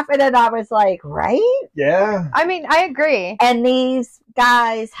was laughing and I was like, right? Yeah. I mean, I agree. And these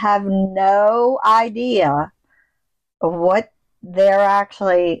guys have no idea what they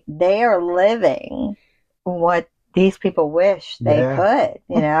are living what these people wish they could,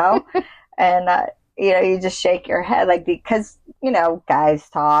 you know? And, you know, you just shake your head, like, because, you know, guys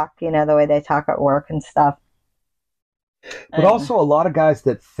talk, you know, the way they talk at work and stuff. But also a lot of guys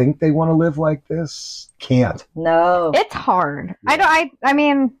that think they want to live like this can't. No. It's hard. Yeah. I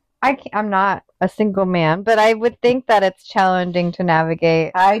mean, I'm not a single man, but I would think that it's challenging to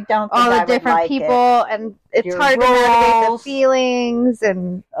navigate I don't think all the I would different like people, and it's Your hard to navigate the rules. feelings,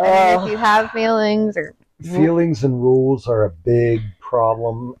 and I mean, if you have feelings, or Feelings and rules are a big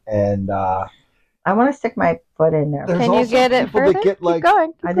problem, and I want to stick my foot in there. There's can you also get it people that further? get, like- Keep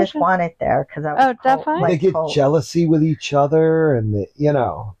going. I just want it there because I was Oh, definitely. they get cold. jealousy with each other, and you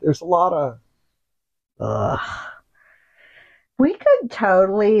know, there's a lot of. We could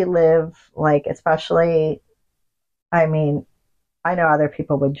totally live, like, especially, I mean, I know other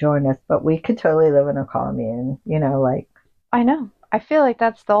people would join us, but we could totally live in a commune, you know, like. I know. I feel like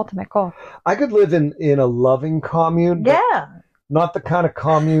that's the ultimate goal. I could live in a loving commune, but Yeah. not the kind of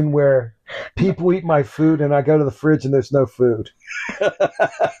commune where people eat my food and I go to the fridge and there's no food.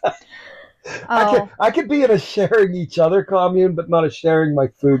 Oh, I could be in a sharing each other commune, but not a sharing my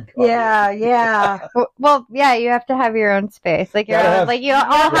food commune. Yeah. well, yeah. You have to have your own space, like your Gotta own, have- like you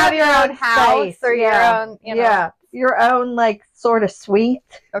all have your own house space, or your yeah. own, you know, Yeah. Your own, like, sort of suite.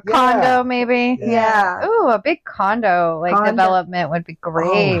 a condo Yeah. maybe. Yeah. Ooh, a big condo like Condo. development would be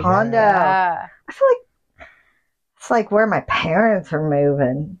great. Oh, Condo. Yeah. I feel like it's like where my parents are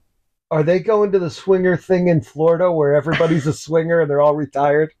moving. Are they going to the swinger thing in Florida where everybody's a swinger and they're all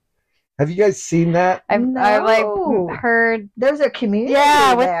retired? Have you guys seen that? I've No. like heard. There's a community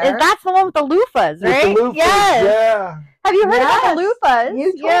Yeah, there. that's the one with the loofahs, With right? the loofahs, Yes. yeah. Have you heard Yes. about the loofahs?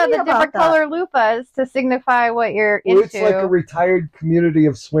 You told Yeah, me the about different that. color loofahs to signify what you're Well, into. it's like a retired community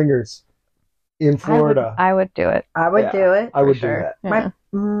of swingers in Florida. I would do it. I would Yeah. do it. I would for sure. do that. Yeah.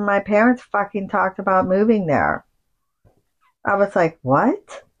 My parents fucking talked about moving there. I was like,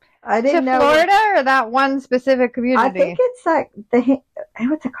 what? I To didn't know. Florida or that one specific community? I think it's like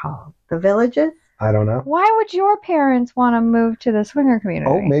what's it called? The Villages? I don't know. Why would your parents want to move to the swinger community?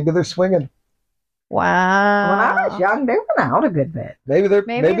 Oh, maybe they're swinging. Wow. When I was young, they went out a good bit. Maybe they're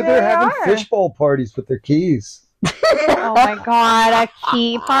Maybe they're they having are. fishbowl parties with their keys. Oh my god, a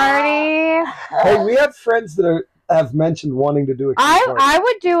key party. Hey, we have friends that have mentioned wanting to do a key party. I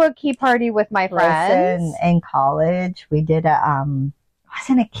would do a key party with my friends. Listen, in college, we did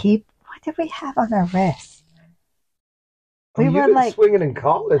wasn't a keep. What did we have on our wrist? Oh, We you've were been like, swinging in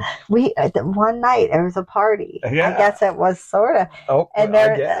college. one night there was a party. Yeah. I guess it was sort of. Oh, And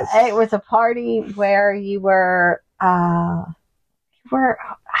I guess. it was a party where you were I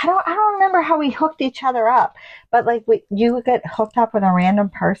don't remember how we hooked each other up, but like you would get hooked up with a random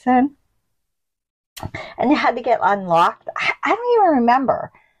person and you had to get unlocked. I don't even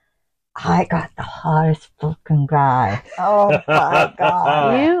remember. I got the hottest fucking guy. Oh my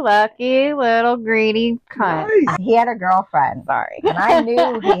god. You lucky little greedy cunt. Nice. He had a girlfriend. Sorry. And I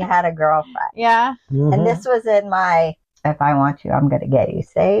knew he had a girlfriend. Yeah. Mhm. And this was in my If I Want You, I'm Gonna Get You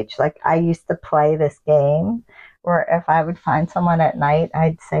stage. Like, I used to play this game where if I would find someone at night,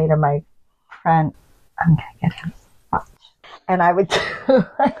 I'd say to my friend, I'm gonna get him. And I would do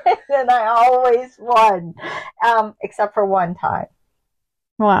it, and I always won. Except for one time.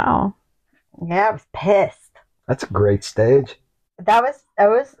 Wow. Yeah, I was pissed. That's a great stage. That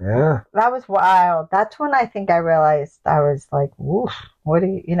was Yeah. wild. That's when I think I realized I was like, woof, what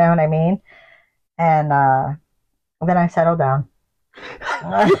do you know what I mean? And then I settled down.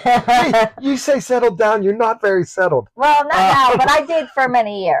 Hey, you say settled down. You're not very settled. Well, not now, but I did for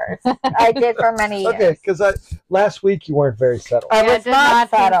many years. I did for many years. Okay, because last week you weren't very settled. I Yeah, was it did not not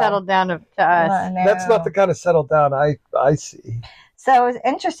seem settled. settled down to us. No. That's not the kind of settled down I see. So it was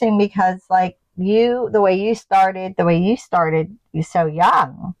interesting because, like, the way you started, you're so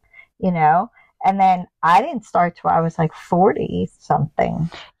young, you know? And then I didn't start till I was like 40 something.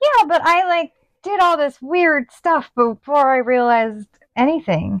 Yeah, but I like did all this weird stuff before I realized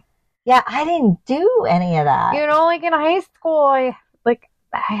anything. Yeah, I didn't do any of that. You know, like in high school, I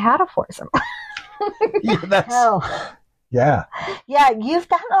had a foursome. Yeah, that's Oh. yeah. Yeah, you've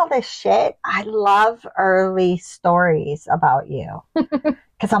done all this shit. I love early stories about you.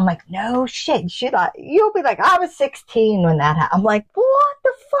 Because I'm like, no shit. You'll be like, I was 16 when that happened. I'm like, what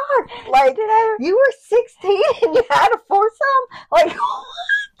the fuck? Like, you were 16 and you had a foursome? Like,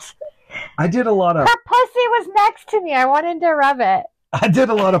 what? I did a lot of Her pussy was next to me. I wanted to rub it.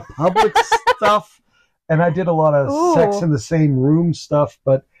 public stuff, And I did a lot of Ooh. sex in the same room stuff,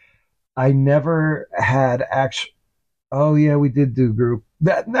 but I never had actual. Oh yeah, we did do group.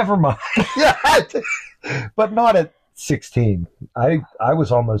 That never mind. Yeah, but not at 16. I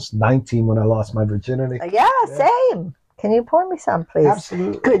was almost 19 when I lost my virginity. Yeah, same. Can you pour me some, please?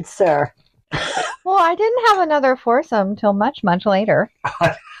 Absolutely. Good sir. Well, I didn't have another foursome till much, much later.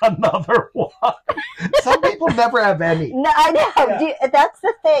 Another one. Some people never have any. No, I know. Yeah. That's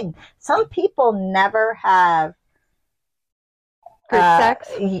the thing. Some people never have Group sex?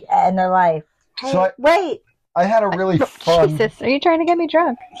 in their life. Hey, So wait. I had a really fun. Jesus, are you trying to get me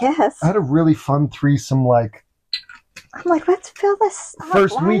drunk? Yes. I had a really fun threesome, like I'm like, let's fill this up.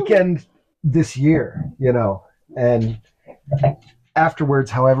 first Why? weekend this year, and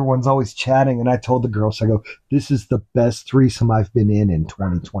afterwards, how everyone's always chatting, and I told the girls, I go, this is the best threesome I've been in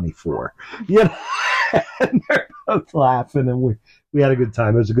 2024. And they're both laughing, and we had a good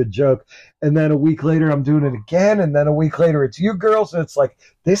time. It was a good joke. And then a week later, I'm doing it again, and then a week later, it's you girls, and it's like,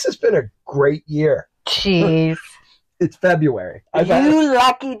 this has been a great year. Jeez. It's February. You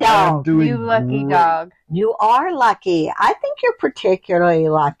lucky dog. You lucky dog. You are lucky. I think you're particularly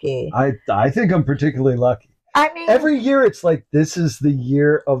lucky. I think I'm particularly lucky. I mean, Every year it's like, this is the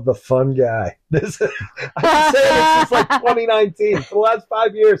year of the fun guy. I've been saying this since like 2019, for the last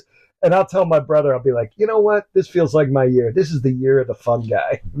 5 years. And I'll tell my brother, I'll be like, you know what? This feels like my year. This is the year of the fun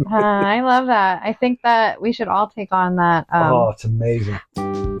guy. I love that. I think that we should all take on that. Oh, it's amazing.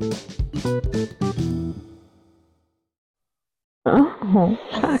 Oh,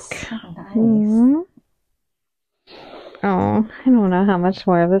 fuck. so nice. Mhm. Oh, I don't know how much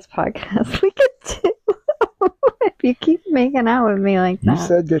more of this podcast we could do. If you keep making out with me like that. You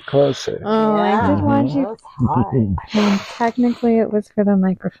said get closer. Oh, I did want That you. was hot. I mean, technically, it was for the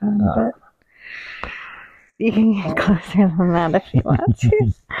microphone, but you can get closer than that if you want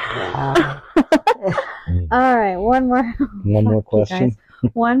to. All right, one more. One more Fuck you question. guys.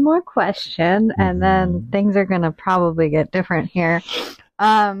 One more question, and then things are going to probably get different here.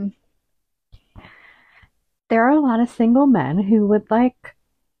 There are a lot of single men who would like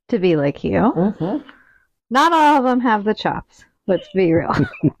to be like you. Mm-hmm. Not all of them have the chops. Let's be real.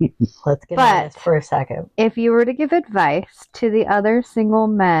 Let's get But- into this for a second. If you were to give advice to the other single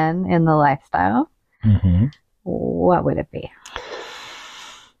men in the lifestyle, what would it be?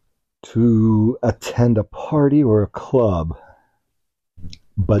 To attend a party or a club,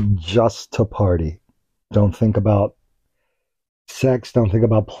 but just to party. Don't think about sex. Don't think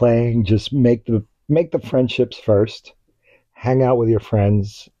about playing. Just make the friendships first. Hang out with your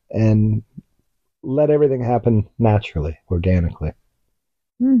friends and let everything happen naturally, organically.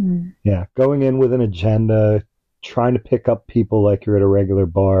 Mm-hmm. Yeah, going in with an agenda, trying to pick up people like you're at a regular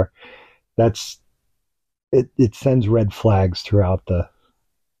bar. It sends red flags throughout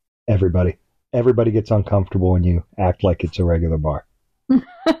everybody. Everybody gets uncomfortable when you act like it's a regular bar.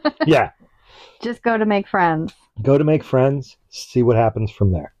 Yeah. Just go to make friends. Go to make friends, see what happens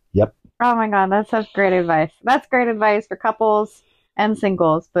from there. Yep. Oh my God, that's such great advice. That's great advice for couples and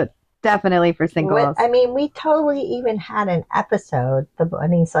singles, but definitely for singles. We totally even had an episode, The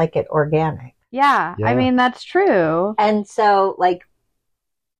Bunnies Like It Organic. Yeah, I mean, that's true. And so, like,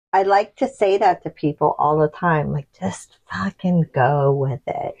 I like to say that to people all the time, like, just fucking go with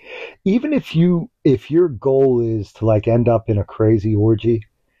it. Even if your goal is to like end up in a crazy orgy,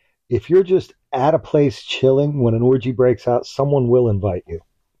 if you're just at a place chilling, when an orgy breaks out, someone will invite you.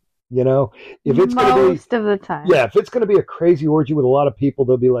 If it's going to be Most of the time. Yeah, if it's going to be a crazy orgy with a lot of people,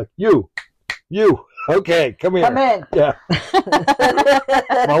 they'll be like, you, okay, come here. Come in. Yeah.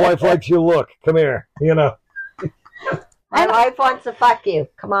 My wife likes your look. Come here. My wife wants to fuck you.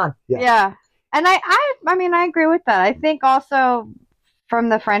 Come on. Yeah. And I mean, I agree with that. I think also from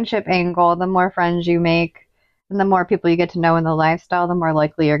the friendship angle, the more friends you make and the more people you get to know in the lifestyle, the more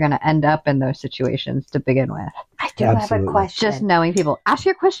likely you're going to end up in those situations to begin with. I do have a Absolutely. question. Just knowing people. Ask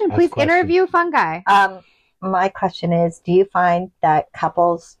your question, Ask please. questions. Interview Fun Guy. My question is, do you find that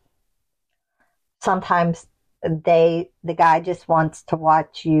couples sometimes the guy just wants to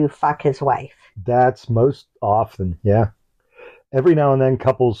watch you fuck his wife? That's most often, yeah. Every now and then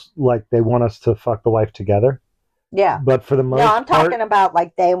couples, like, they want us to fuck the wife together. Yeah. But for the most No, part... I'm talking about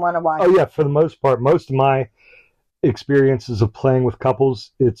like they want to watch. Oh, yeah, for the most part, most of my experiences of playing with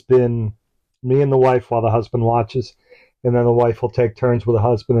couples, it's been me and the wife while the husband watches, and then the wife will take turns with the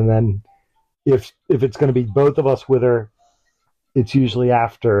husband, and then if it's going to be both of us with her, it's usually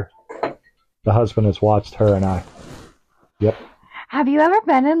after the husband has watched her and I. Yep. Have you ever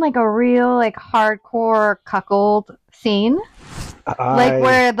been in like a real like hardcore cuckold scene?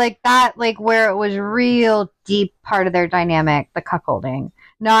 Where it was real deep part of their dynamic, the cuckolding.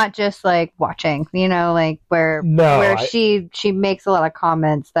 not just like watching, you know, like where she makes a lot of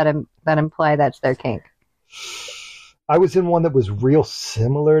comments that imply that's their kink. I was in one that was real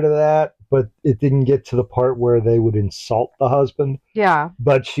similar to that, but it didn't get to the part where they would insult the husband. Yeah.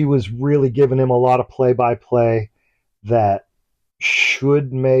 But she was really giving him a lot of play-by-play that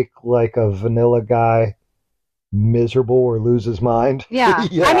should make like a vanilla guy miserable or lose his mind. Yeah.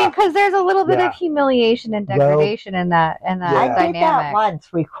 Yeah. I mean, because there's a little bit of humiliation and degradation in that I dynamic. did that once,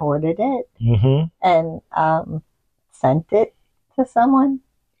 recorded it, Mm-hmm. and sent it to someone.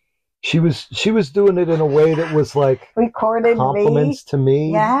 She was doing it in a way that was like Recorded compliments to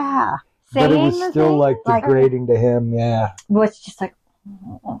me. Yeah. But it Saying was the still thing? like degrading to him. Yeah. Was just like,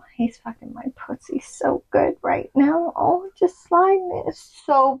 oh, he's fucking my pussy so good right now. Oh, just sliding it. It's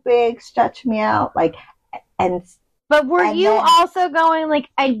so big, stretch me out. Like, and But were and you then- also going like,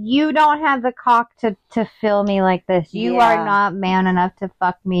 you don't have the cock to fill me like this. You are not man enough to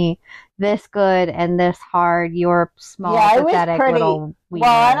fuck me this good and this hard. You're small, pathetic little wiener.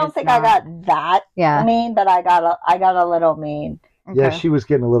 Well, I don't think I got that Yeah. mean, but I got a little mean. Yeah, Okay. she was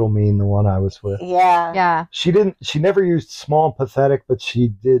getting a little mean, the one I was with. Yeah. Yeah. She never used small and pathetic, but she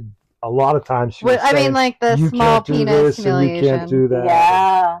did a lot of times. She was I saying, mean, like the you small can't do penis this and you humiliation. can't do that.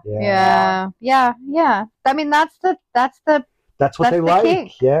 Yeah. Yeah. I mean, that's what That's That's they the like.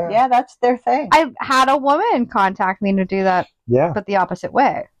 kink. Yeah. Yeah, that's their thing. I had a woman contact me to do that, Yeah. but the opposite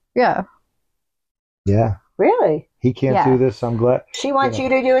way. Yeah. Yeah. Really? He can't Yeah. do this. I'm glad. She wants you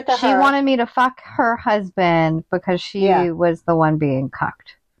to do it to She her. wanted me to fuck her husband because she was the one being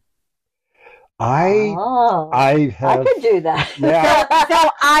cucked. I I have. could do that. Yeah. So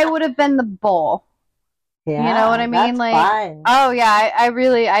I would have been the bull. Yeah, You know what I mean? that's Like, fine. oh yeah, I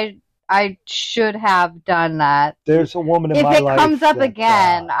really, I should have done that. There's a woman in If my it life. comes up that,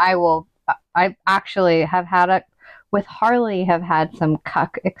 again, I will. I actually have had it with Harley. Have had some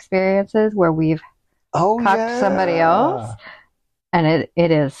cuck experiences where we've cucked somebody else, and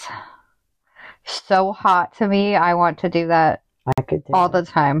it is so hot to me. I want to do that I could do all it. the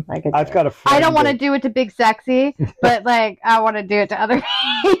time. I've got a friend. I don't want to that- do it to Big Sexy, but like I want to do it to other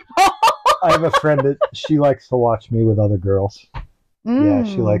people. I have a friend that she likes to watch me with other girls. Yeah,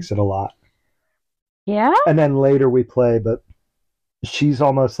 she Mm. likes it a lot. Yeah. And then later we play, but she's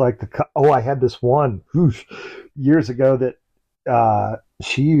almost like I had this one years ago that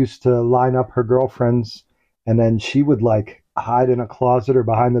she used to line up her girlfriends, and then she would like hide in a closet or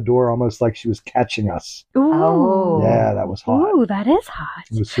behind the door, almost like she was catching us. Ooh. Oh. Yeah, that was hot. Ooh, that is hot.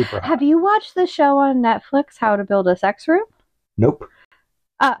 It was super hot. Have you watched the show on Netflix, How to Build a Sex Room? Nope.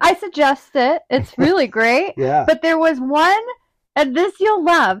 I suggest it. It's really great. Yeah. But there was one, and this you'll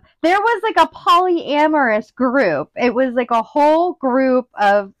love. There was like a polyamorous group. It was like a whole group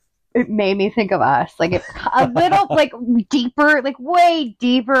of. It made me think of us, like a little, like deeper, like way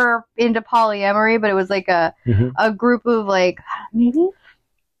deeper into polyamory. But it was like a group of like maybe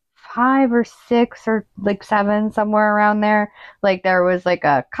 5 or 6 or like 7, somewhere around there. Like there was like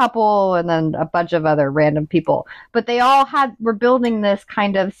a couple and then a bunch of other random people, but they all were building this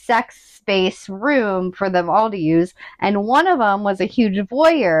kind of sex space room for them all to use. And one of them was a huge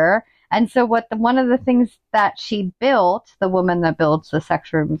voyeur. And so one of the things that she built, the woman that builds the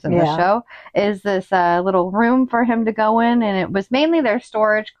sex rooms in the show, is this little room for him to go in. And it was mainly their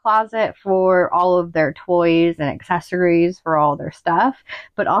storage closet for all of their toys and accessories for all their stuff.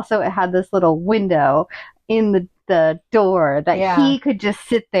 But also it had this little window in the door that he could just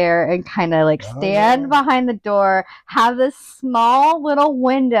sit there and kind of like stand behind the door, have this small little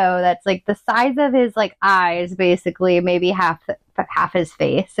window that's like the size of his like eyes, basically, maybe half his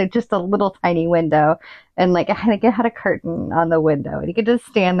face. So just a little tiny window, and like I think it had a curtain on the window, and he could just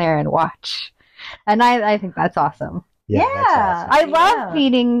stand there and watch. And I think that's awesome. Yeah, that's awesome. I love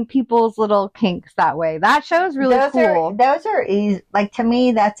feeding people's little kinks that way. That show's really cool. Those are easy. Like, to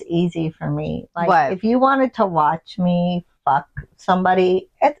me, that's easy for me. Like, What? if you wanted to watch me fuck somebody,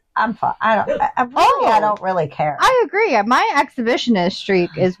 I'm fine. I don't really care. I agree. My exhibitionist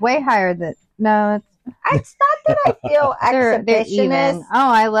streak is way higher than It's not that I feel they're even. exhibitionist,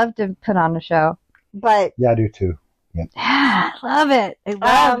 Oh, I love to put on a show. but Yeah, I do too. Yeah, I love it.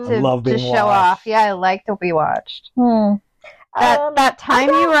 I love being to show watched. off. Yeah, I like to be watched. That time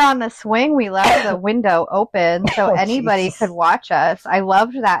you were on the swing, we left the window open so Oh, anybody Jesus. could watch us. I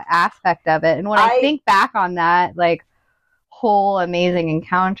loved that aspect of it. And when I think back on that, like, whole amazing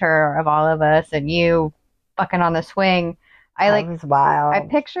encounter of all of us and you fucking on the swing, that was wild. I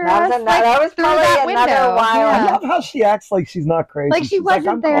picture That us was like, was through probably that another window. wild. I Yeah. love how she acts like she's not crazy. Like she She's wasn't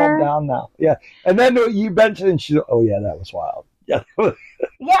I'm there. calmed down now. Yeah. And then you mentioned, and she's, oh yeah, that was wild. Yeah.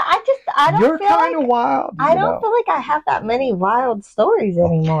 Yeah, Yeah, I don't You're feel kind like of wild. I don't feel like I have that many wild stories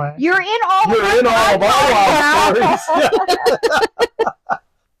anymore. You're in all You're in all of our wild stories.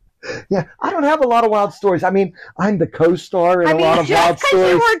 Yeah, I don't have a lot of wild stories. I mean, I'm the co-star in a lot of wild just because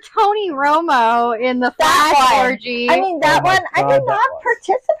you stories. were Tony Romo in the That Flash one. orgy. I mean, that Oh my one, I God, did that not was-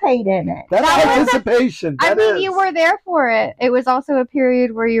 participate in it. That's That was participation. I That mean, is. you were there for it. It was also a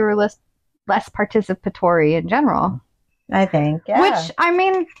period where you were less participatory in general. I think, yeah. Which, I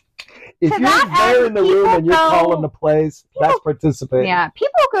mean, If to you're that there end, in the room people and you're go- calling the plays, that's participating. yeah, people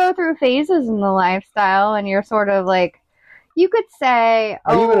go through phases in the lifestyle, and you're sort of like, you could say,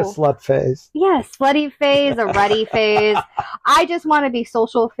 Are you in a slut phase? yeah, slutty phase, a ruddy phase. I just want to be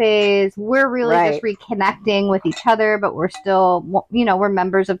social phase. We're really just reconnecting with each other, but we're still, we're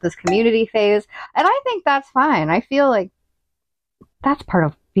members of this community phase. And I think that's fine. I feel like that's part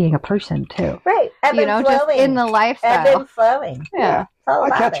of being a person too. Right. Ebb and Just flowing. in the Ebb lifestyle. and flowing. Yeah. It's all I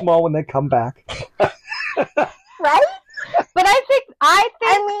about catch it. them all when they come back. Right? But I think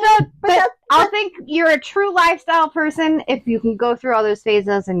But I think you're a true lifestyle person if you can go through all those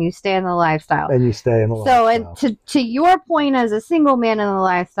phases and you stay in the lifestyle. And you stay in the So, lifestyle. and to your point as a single man in the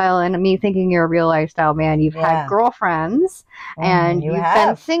lifestyle, and me thinking you're a real lifestyle man, you've had girlfriends, and you've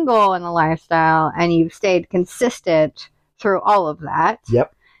been single in the lifestyle, and you've stayed consistent through all of that.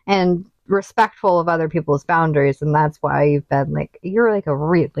 Yep. And respectful of other people's boundaries, and that's why you've been you're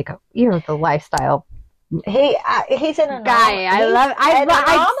you're the lifestyle he's an guy.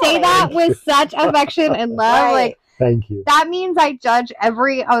 I say that with such affection and love. Right. Like, thank you. that means I judge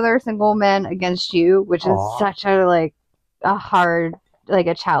every other single man against you, which is such a hard,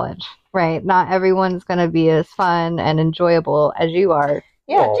 a challenge, right? Not everyone's going to be as fun and enjoyable as you are.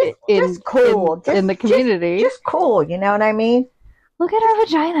 Yeah, just cool. In the community. Just cool, you know what I mean? Look at her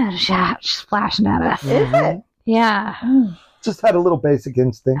vagina splashing at us. Is it? Yeah. Just had a little basic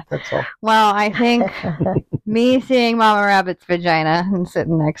instinct, that's all. Well, I think me seeing Mama Rabbit's vagina and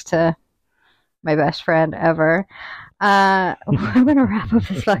sitting next to my best friend ever, I'm going to wrap up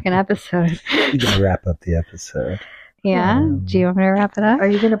this fucking episode. You're going to wrap up the episode. Yeah? Do you want me to wrap it up? Are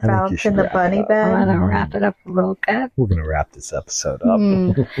you going to I think you bounce should in the wrap bunny it up. bed? I'm going to wrap it up real good. We're going to wrap this episode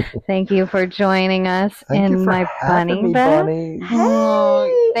up. Thank you for joining us Thank you in for my having bunny me, bed. Bunnies.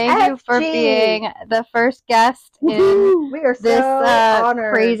 Thank you for FG. being the first guest in Woo-hoo. We are so this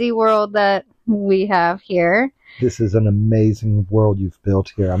honored. crazy world that we have here. This is an amazing world you've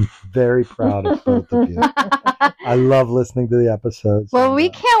built here. I'm very proud of both of you. I love listening to the episodes. Well, and, we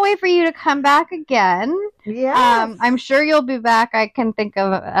can't wait for you to come back again. Yes. I'm sure you'll be back. I can think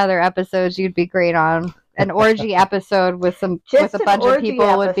of other episodes you'd be great on. An orgy episode with a bunch of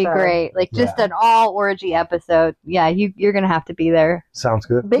people would be great. Just an all orgy episode. Yeah, you're gonna have to be there. Sounds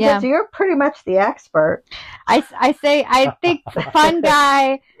good. Because you're pretty much the expert. I think fun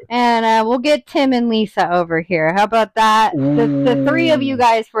guy, and we'll get Tim and Lisa over here. How about that? The three of you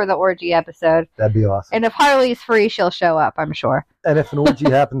guys for the orgy episode. That'd be awesome. And if Harley's free, she'll show up, I'm sure. And if an orgy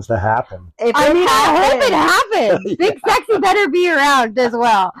happens to happen. I hope it happens. Big Sexy better be around as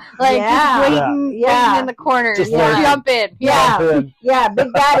well. Just waiting in the corner. Just jump in. Yeah,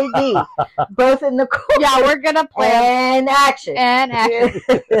 Big Daddy D. Both in the corner. Yeah, we're going to play. And action. That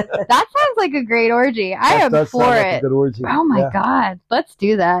sounds like a great orgy. I am does for sound like it. a good orgy. Oh my God. Let's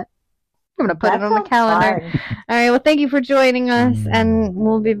do that. I'm going to put it on the calendar. All right. Well, thank you for joining us, and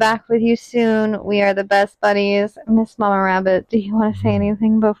we'll be back with you soon. We are the best buddies. Miss Mama Rabbit, do you want to say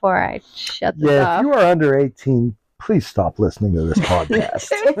anything before I shut this Yeah, off? if you are under 18, please stop listening to this podcast.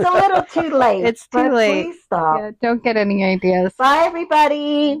 It's a little too late. It's too late. Please stop. Yeah, don't get any ideas. Bye,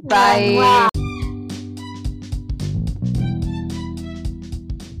 everybody. Bye. Wow.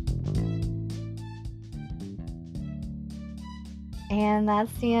 And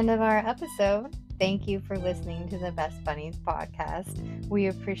that's the end of our episode. Thank you for listening to the Best Bunnies podcast. We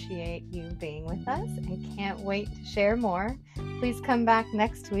appreciate you being with us and can't wait to share more. Please come back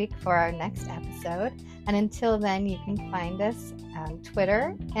next week for our next episode. And until then, you can find us on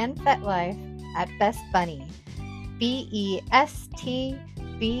Twitter and FetLife at Best Bunny. BESTBUNNIEZ.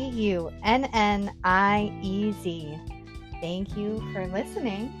 Thank you for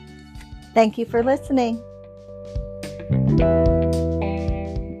listening. Thank you for listening.